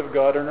Spirit of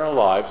God in our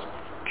lives,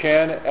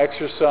 can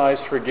exercise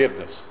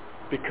forgiveness.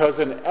 Because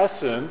in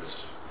essence,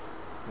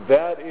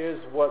 that is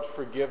what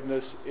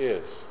forgiveness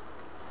is.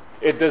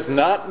 It does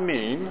not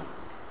mean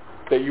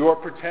that you are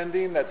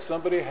pretending that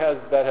somebody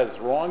that has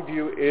wronged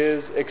you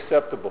is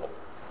acceptable.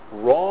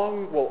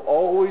 Wrong will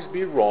always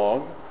be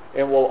wrong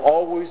and will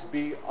always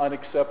be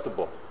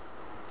unacceptable.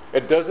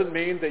 It doesn't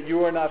mean that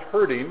you are not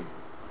hurting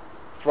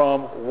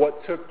from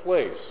what took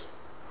place.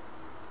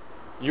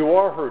 You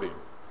are hurting.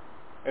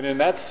 And in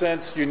that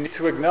sense, you need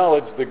to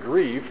acknowledge the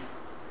grief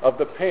of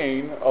the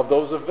pain of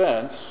those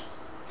events,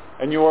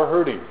 and you are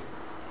hurting.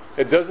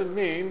 It doesn't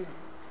mean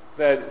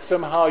that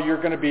somehow you're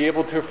going to be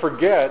able to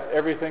forget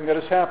everything that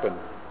has happened.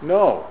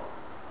 No.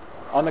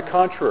 On the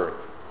contrary,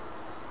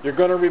 you're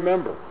going to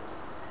remember.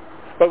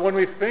 But when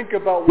we think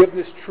about what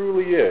forgiveness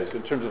truly is,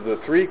 in terms of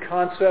the three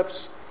concepts,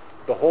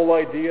 the whole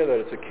idea that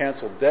it's a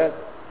canceled debt,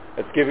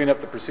 it's giving up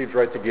the perceived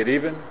right to get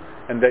even,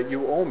 and that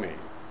you owe me.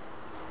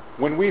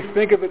 When we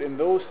think of it in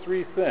those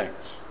three things,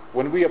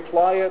 when we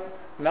apply it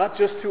not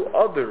just to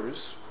others,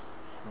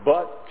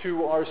 but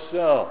to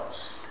ourselves,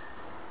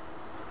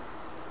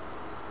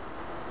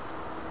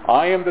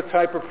 I am the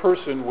type of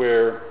person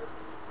where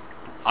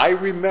I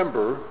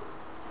remember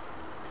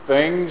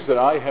things that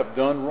I have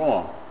done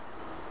wrong.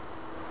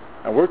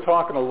 And we're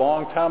talking a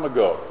long time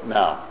ago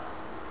now.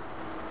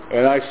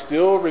 And I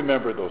still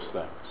remember those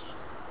things.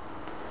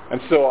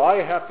 And so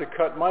I have to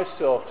cut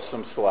myself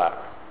some slack.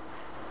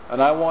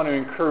 And I want to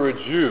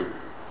encourage you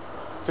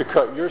to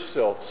cut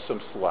yourself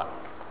some slack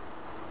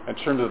in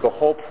terms of the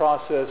whole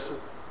process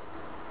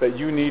that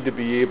you need to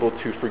be able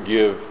to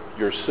forgive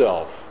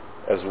yourself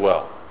as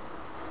well.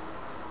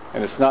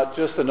 And it's not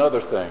just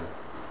another thing,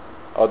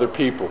 other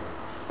people.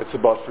 It's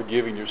about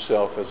forgiving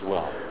yourself as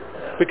well.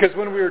 Because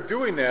when we are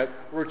doing that,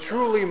 we're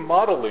truly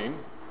modeling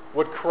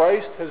what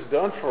Christ has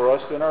done for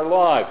us in our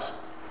lives.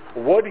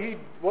 What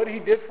he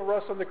did for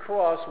us on the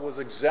cross was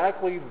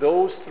exactly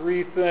those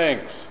three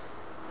things.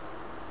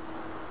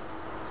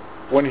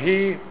 When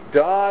he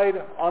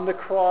died on the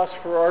cross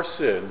for our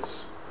sins,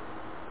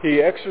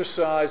 he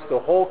exercised the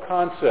whole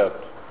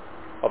concept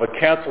of a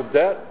canceled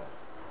debt,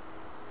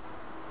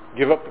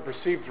 give up the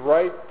perceived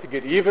right to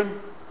get even,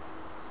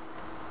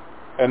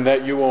 and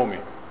that you owe me.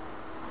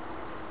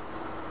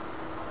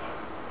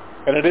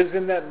 And it is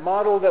in that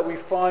model that we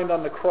find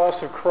on the cross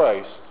of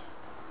Christ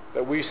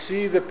that we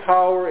see the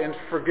power and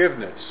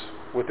forgiveness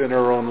within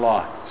our own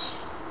lives.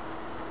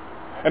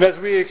 And as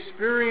we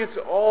experience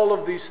all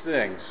of these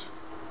things,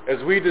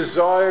 as we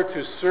desire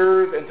to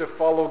serve and to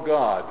follow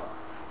God,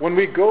 when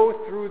we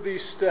go through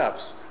these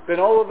steps, then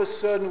all of a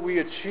sudden we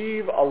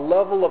achieve a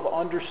level of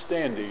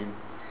understanding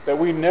that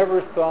we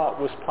never thought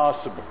was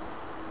possible.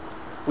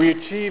 We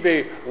achieve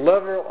a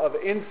level of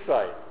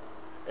insight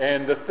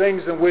and the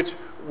things in which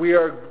we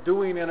are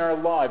doing in our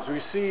lives.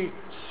 We see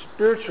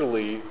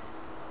spiritually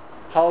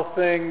how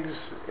things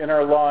in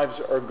our lives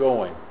are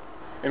going.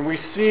 And we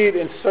see it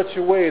in such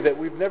a way that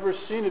we've never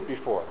seen it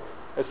before.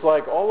 It's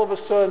like all of a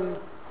sudden,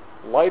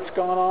 light's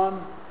gone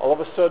on, all of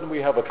a sudden we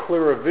have a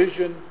clearer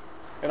vision,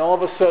 and all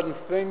of a sudden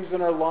things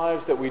in our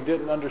lives that we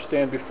didn't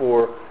understand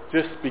before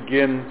just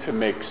begin to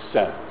make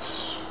sense.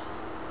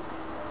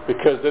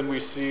 Because then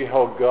we see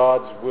how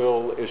God's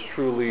will is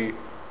truly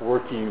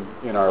working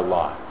in our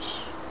lives.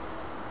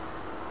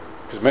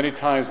 Because many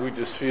times we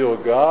just feel,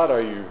 God,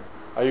 are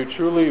you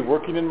truly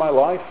working in my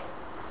life?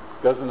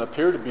 Doesn't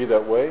appear to be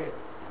that way.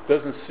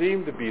 Doesn't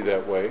seem to be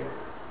that way.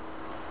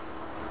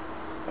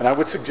 And I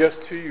would suggest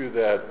to you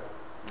that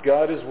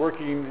God is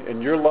working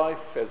in your life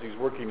as he's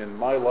working in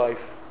my life.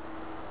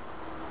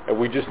 And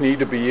we just need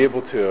to be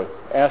able to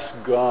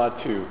ask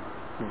God to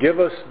give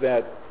us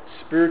that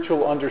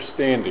spiritual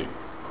understanding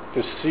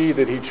to see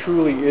that he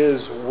truly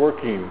is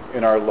working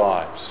in our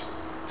lives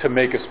to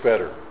make us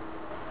better.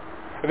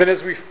 And then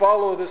as we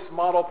follow this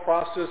model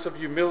process of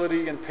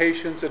humility and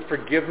patience and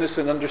forgiveness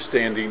and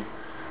understanding,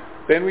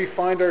 then we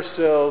find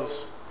ourselves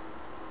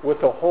with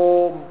the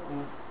whole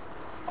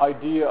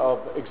idea of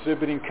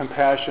exhibiting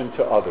compassion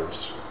to others.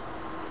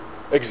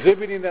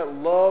 Exhibiting that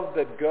love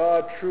that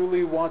God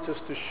truly wants us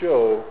to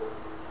show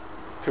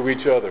to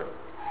each other.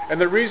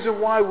 And the reason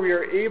why we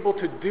are able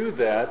to do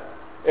that,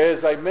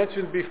 as I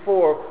mentioned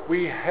before,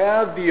 we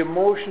have the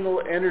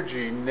emotional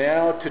energy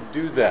now to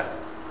do that.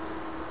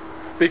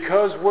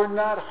 Because we're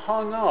not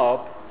hung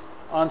up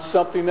on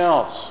something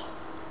else.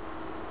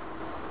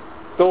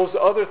 Those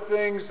other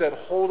things that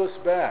hold us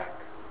back.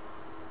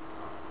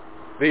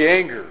 The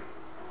anger,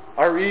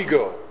 our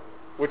ego,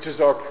 which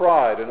is our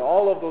pride, and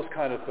all of those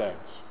kind of things.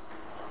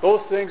 Those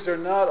things are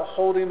not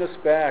holding us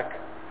back,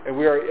 and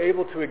we are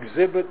able to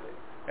exhibit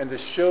and to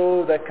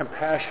show that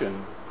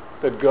compassion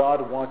that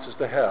God wants us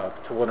to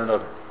have to one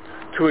another,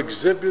 to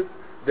exhibit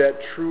that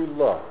true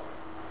love.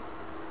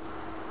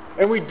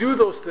 And we do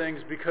those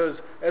things because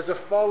as a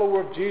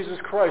follower of Jesus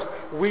Christ,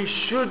 we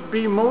should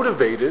be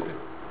motivated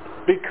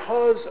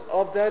because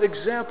of that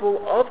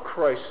example of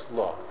Christ's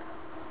love.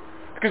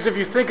 Because if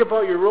you think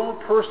about your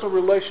own personal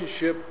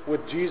relationship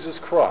with Jesus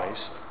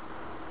Christ,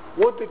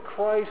 what did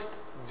Christ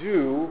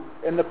do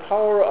and the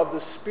power of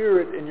the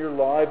Spirit in your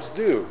lives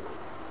do?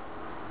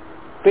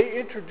 They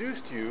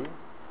introduced you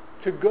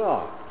to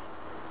God.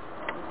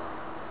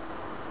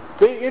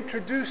 They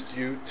introduced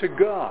you to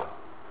God.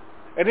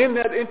 And in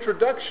that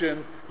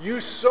introduction,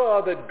 you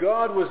saw that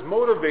God was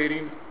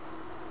motivating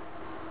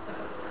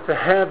to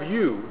have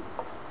you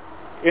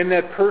in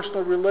that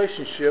personal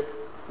relationship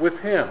with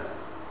Him.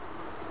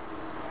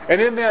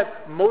 And in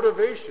that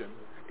motivation,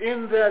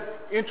 in that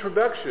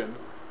introduction,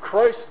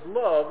 Christ's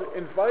love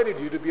invited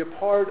you to be a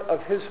part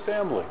of His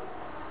family.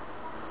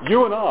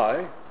 You and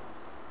I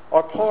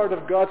are part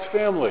of God's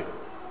family.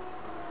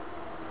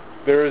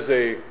 There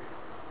is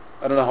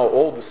I don't know how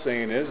old the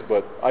saying is,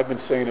 but I've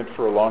been saying it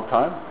for a long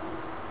time.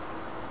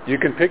 You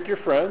can pick your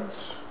friends,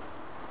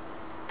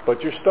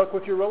 but you're stuck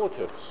with your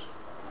relatives.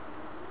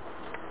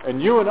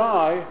 And you and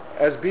I,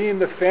 as being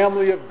the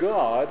family of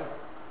God,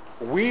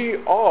 we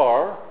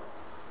are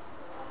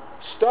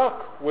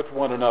stuck with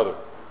one another.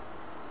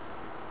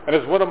 And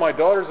as one of my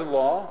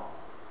daughters-in-law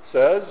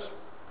says,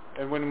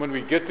 and when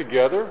we get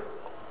together,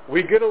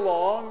 we get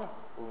along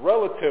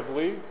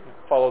relatively,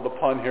 follow the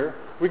pun here,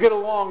 we get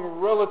along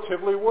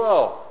relatively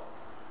well.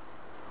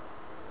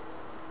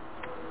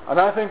 And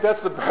I think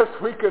that's the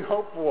best we can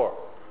hope for.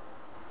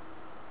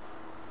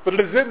 But it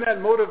is in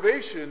that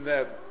motivation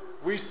that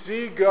we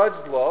see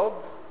God's love.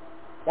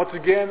 Once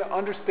again,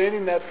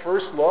 understanding that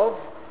first love.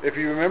 If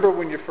you remember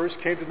when you first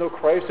came to know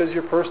Christ as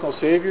your personal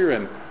Savior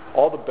and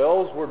all the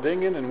bells were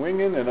dinging and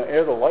winging and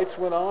the lights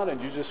went on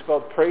and you just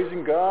felt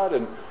praising God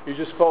and you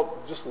just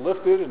felt just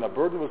lifted and a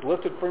burden was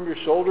lifted from your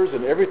shoulders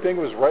and everything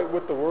was right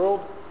with the world.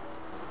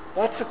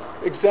 That's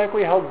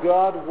exactly how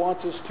God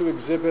wants us to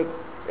exhibit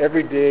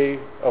every day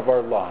of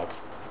our lives,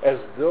 as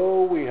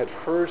though we had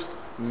first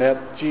met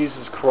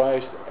Jesus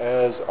Christ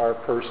as our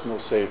personal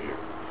Savior.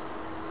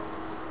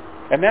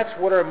 And that's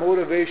what our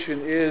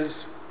motivation is.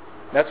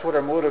 That's what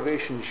our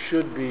motivation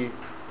should be,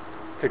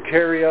 to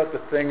carry out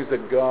the things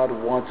that God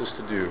wants us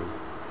to do,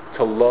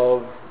 to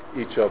love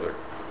each other.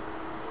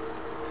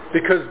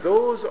 Because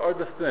those are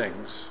the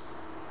things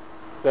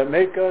that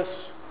make us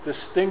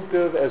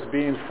distinctive as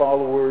being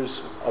followers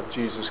of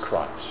Jesus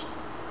Christ.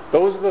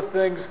 Those are the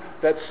things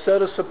that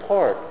set us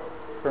apart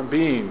from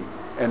being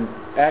and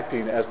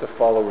acting as the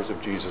followers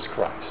of Jesus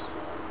Christ.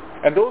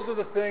 And those are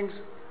the things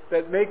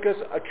that make us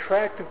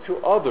attractive to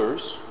others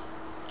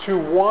to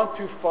want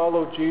to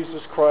follow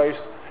Jesus Christ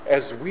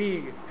as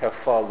we have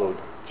followed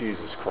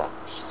Jesus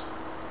Christ.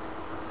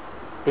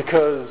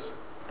 Because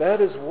that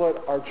is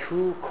what our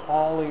true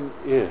calling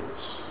is.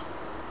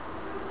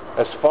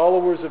 As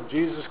followers of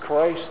Jesus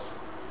Christ,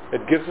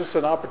 it gives us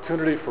an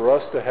opportunity for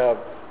us to have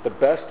the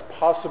best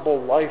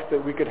possible life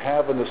that we could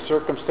have in the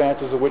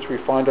circumstances in which we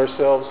find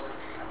ourselves,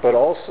 but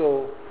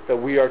also that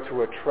we are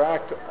to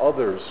attract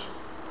others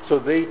so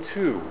they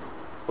too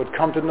would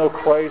come to know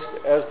Christ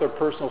as their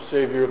personal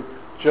Savior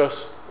just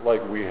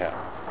like we have.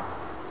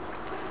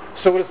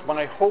 So it is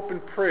my hope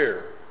and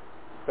prayer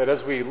that as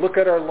we look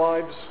at our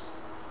lives,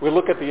 we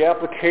look at the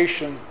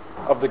application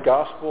of the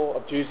gospel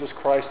of Jesus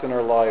Christ in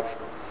our life,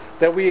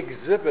 that we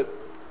exhibit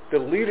the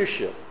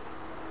leadership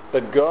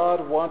that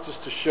God wants us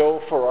to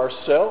show for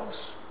ourselves,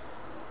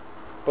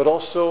 but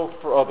also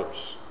for others,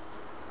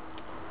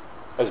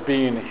 as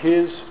being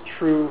His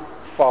true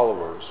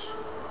followers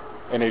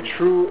and a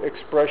true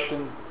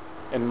expression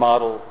and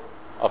model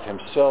of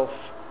Himself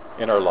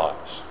in our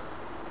lives.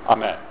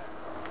 Amen.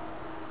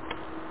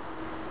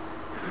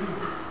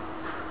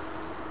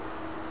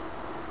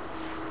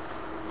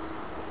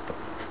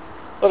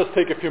 Let us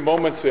take a few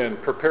moments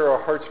and prepare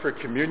our hearts for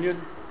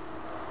communion,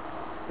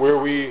 where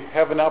we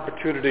have an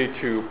opportunity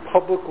to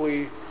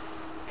publicly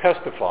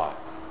testify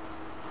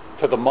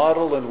to the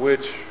model in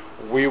which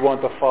we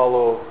want to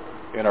follow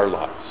in our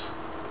lives.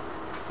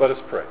 Let us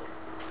pray.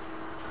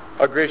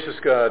 Our gracious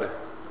God,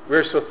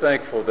 we're so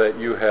thankful that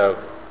you have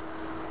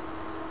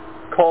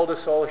called us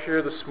all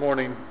here this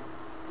morning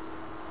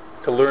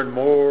to learn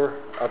more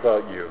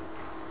about you.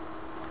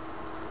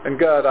 And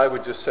God, I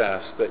would just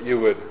ask that you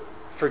would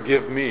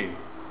forgive me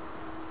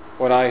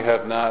when I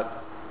have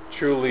not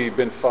truly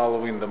been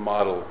following the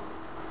model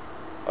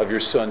of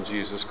your Son,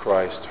 Jesus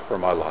Christ, for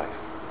my life.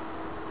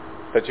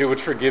 That you would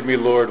forgive me,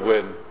 Lord,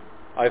 when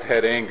I've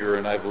had anger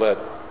and I've let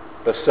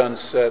the sun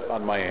set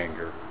on my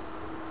anger.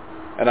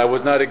 And I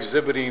was not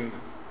exhibiting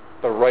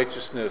the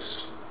righteousness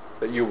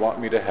that you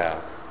want me to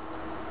have.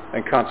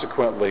 And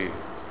consequently,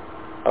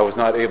 I was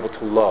not able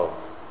to love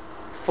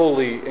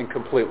fully and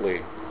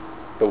completely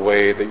the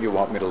way that you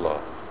want me to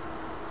love.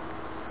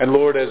 And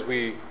Lord, as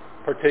we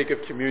partake of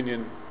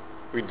communion,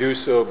 we do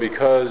so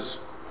because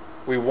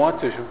we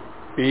want to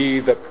be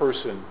the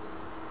person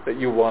that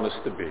you want us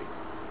to be.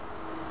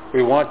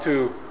 We want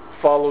to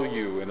follow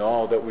you in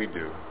all that we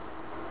do.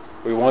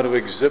 We want to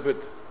exhibit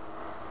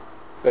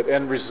that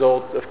end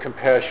result of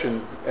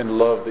compassion and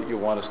love that you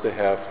want us to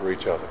have for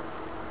each other.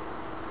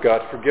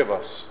 God, forgive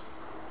us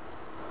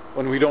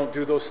when we don't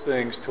do those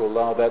things to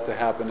allow that to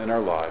happen in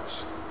our lives.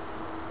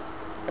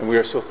 And we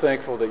are so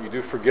thankful that you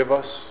do forgive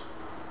us.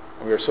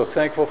 We are so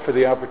thankful for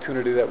the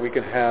opportunity that we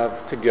can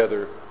have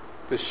together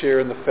to share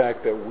in the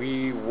fact that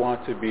we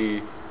want to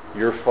be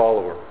your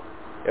follower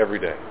every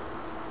day.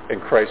 In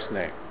Christ's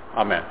name,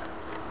 amen.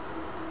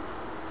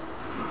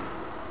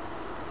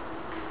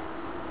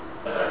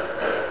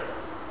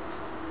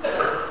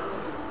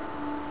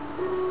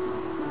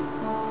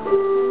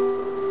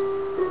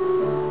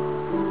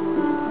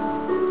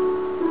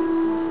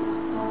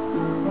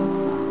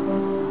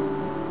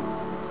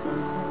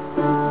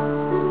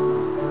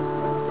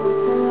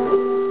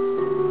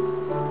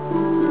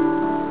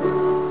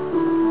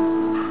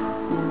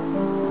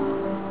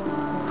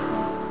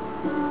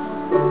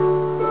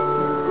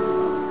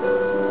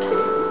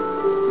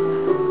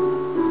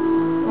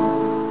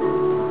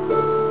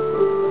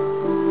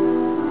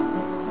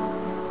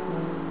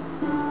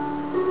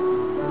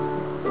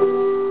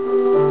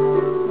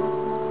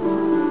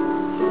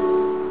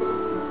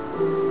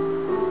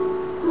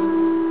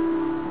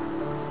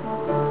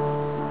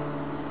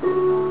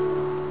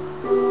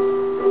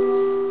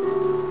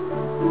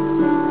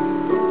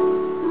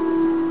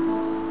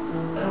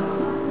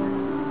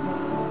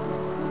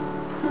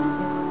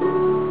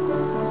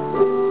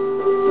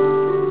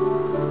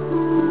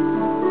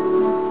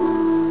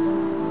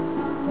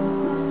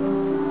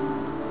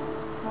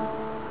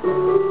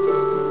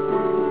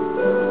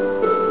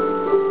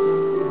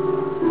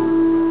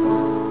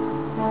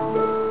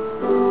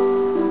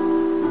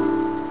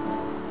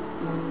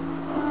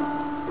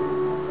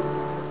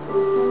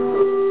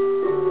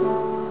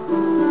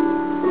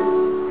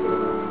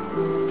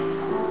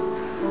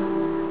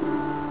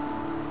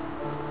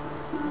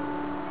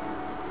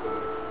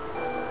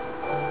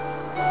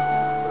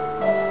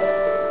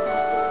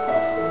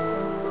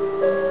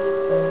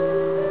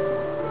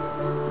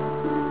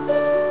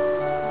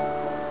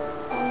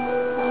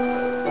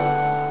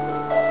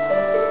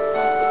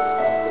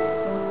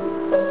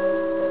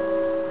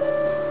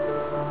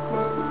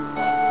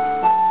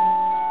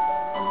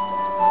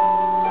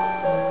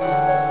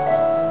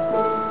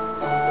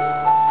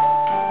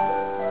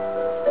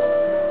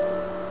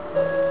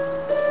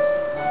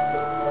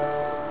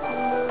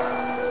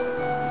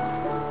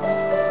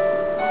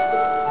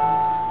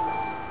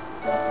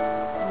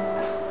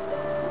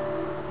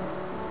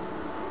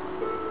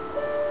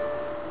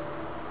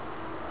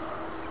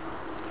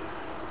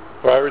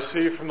 I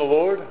received from the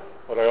Lord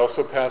what I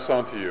also pass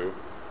on to you.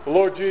 The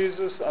Lord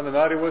Jesus, on the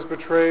night he was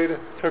betrayed,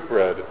 took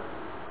bread.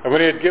 And when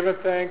he had given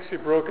thanks, he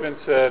broke it and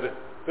said,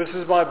 "This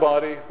is my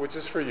body, which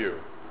is for you.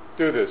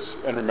 Do this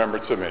in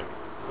remembrance of me."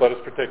 Let us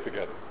partake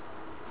together.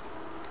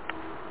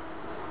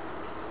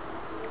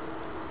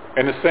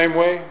 In the same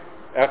way,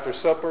 after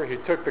supper, he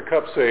took the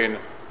cup, saying,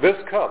 "This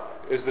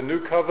cup is the new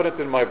covenant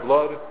in my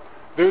blood.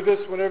 Do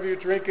this whenever you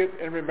drink it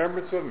in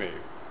remembrance of me.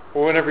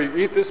 For whenever you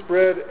eat this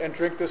bread and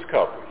drink this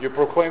cup, you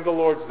proclaim the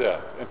Lord's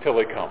death until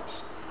he comes."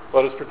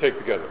 Let us partake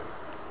together.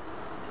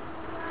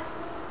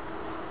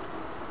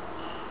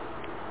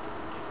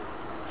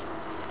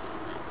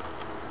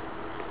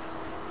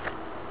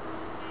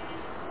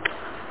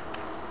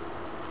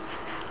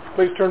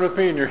 Please turn with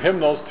me in your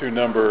hymnals to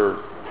number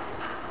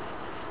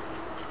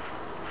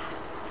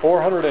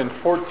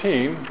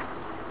 414,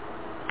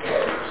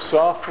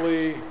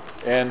 Softly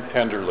and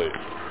Tenderly.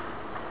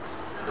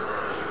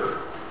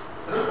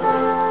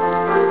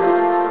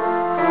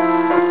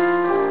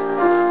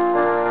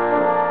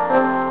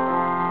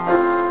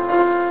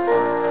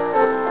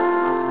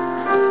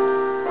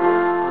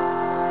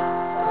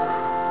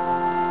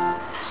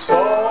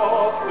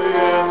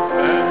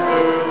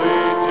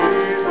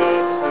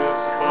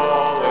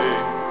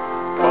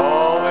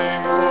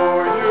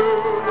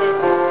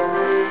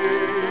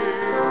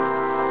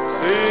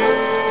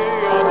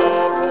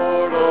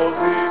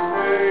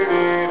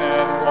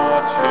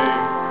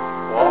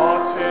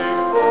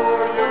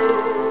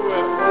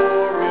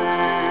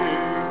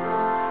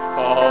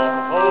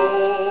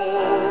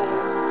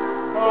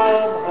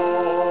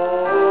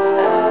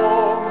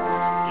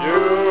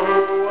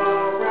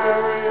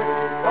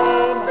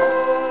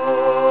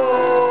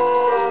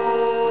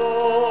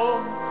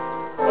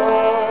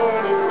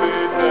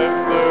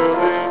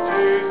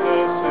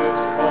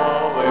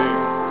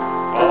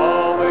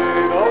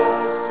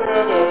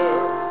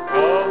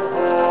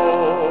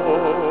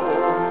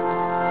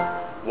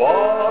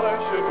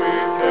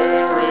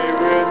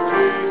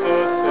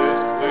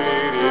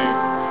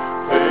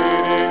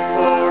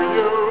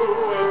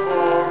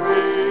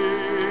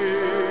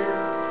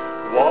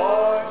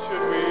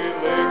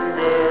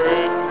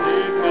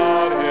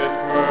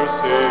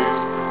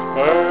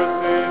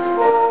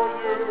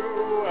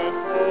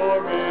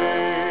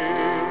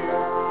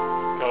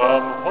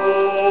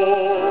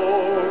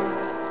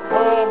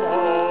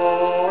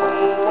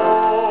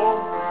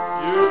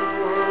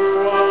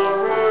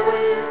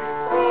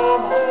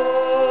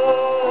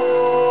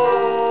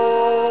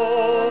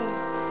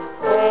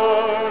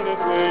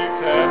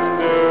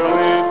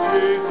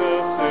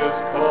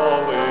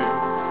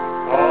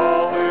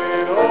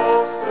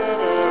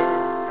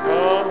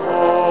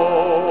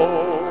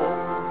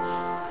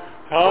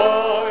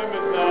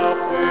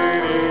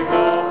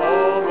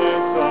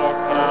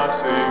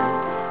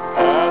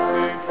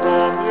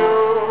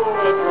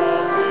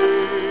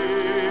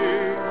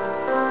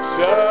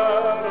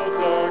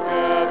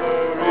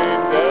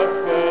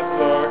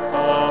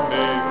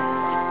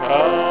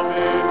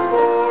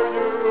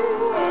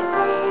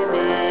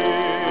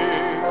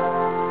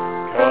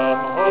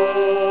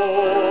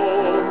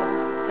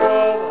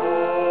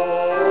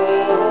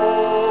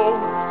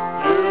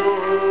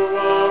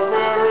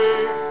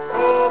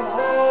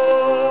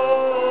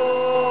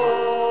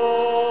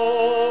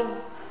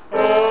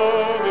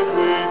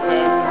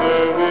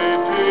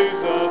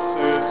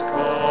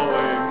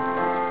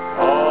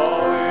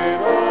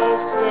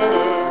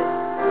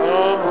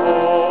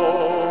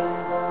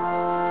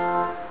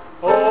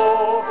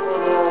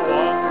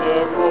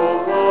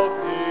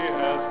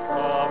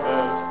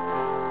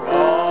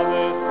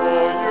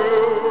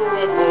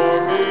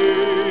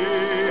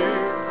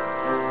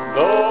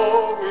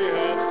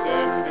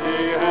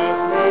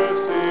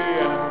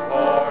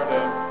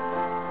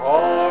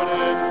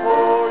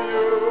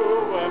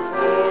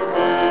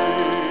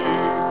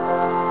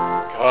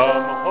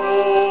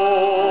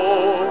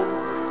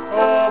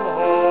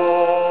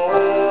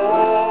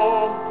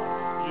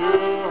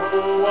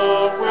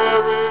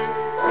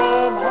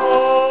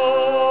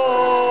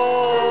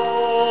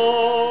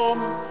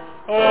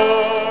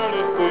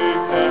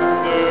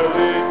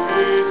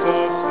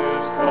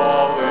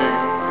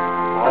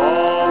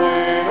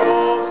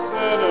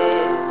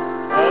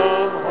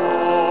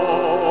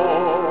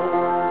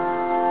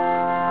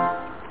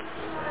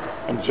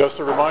 Just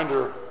a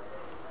reminder,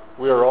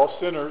 we are all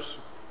sinners.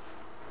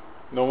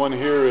 No one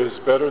here is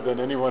better than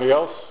anyone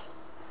else.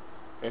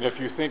 And if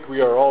you think we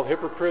are all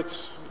hypocrites,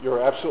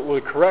 you're absolutely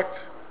correct.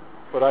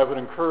 But I would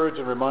encourage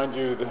and remind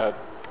you that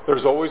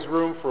there's always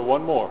room for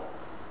one more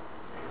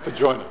to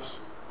join us.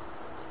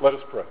 Let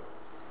us pray.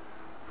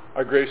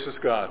 Our gracious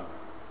God,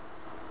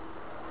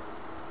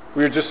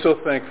 we are just so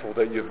thankful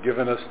that you've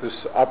given us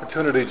this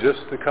opportunity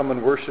just to come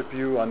and worship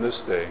you on this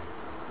day.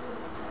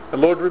 And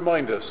Lord,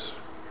 remind us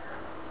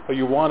how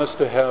you want us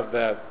to have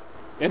that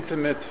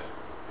intimate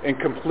and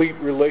complete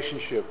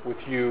relationship with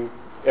you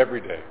every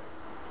day.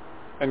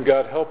 And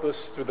God, help us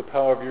through the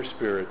power of your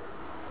Spirit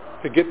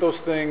to get those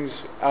things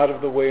out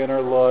of the way in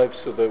our lives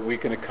so that we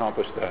can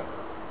accomplish that.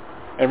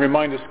 And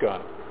remind us,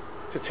 God,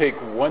 to take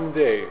one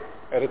day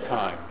at a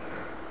time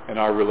in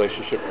our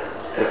relationship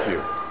with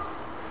you.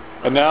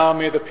 And now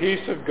may the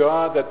peace of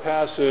God that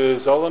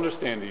passes all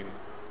understanding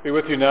be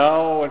with you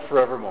now and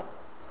forevermore.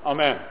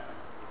 Amen.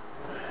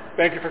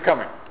 Thank you for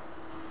coming.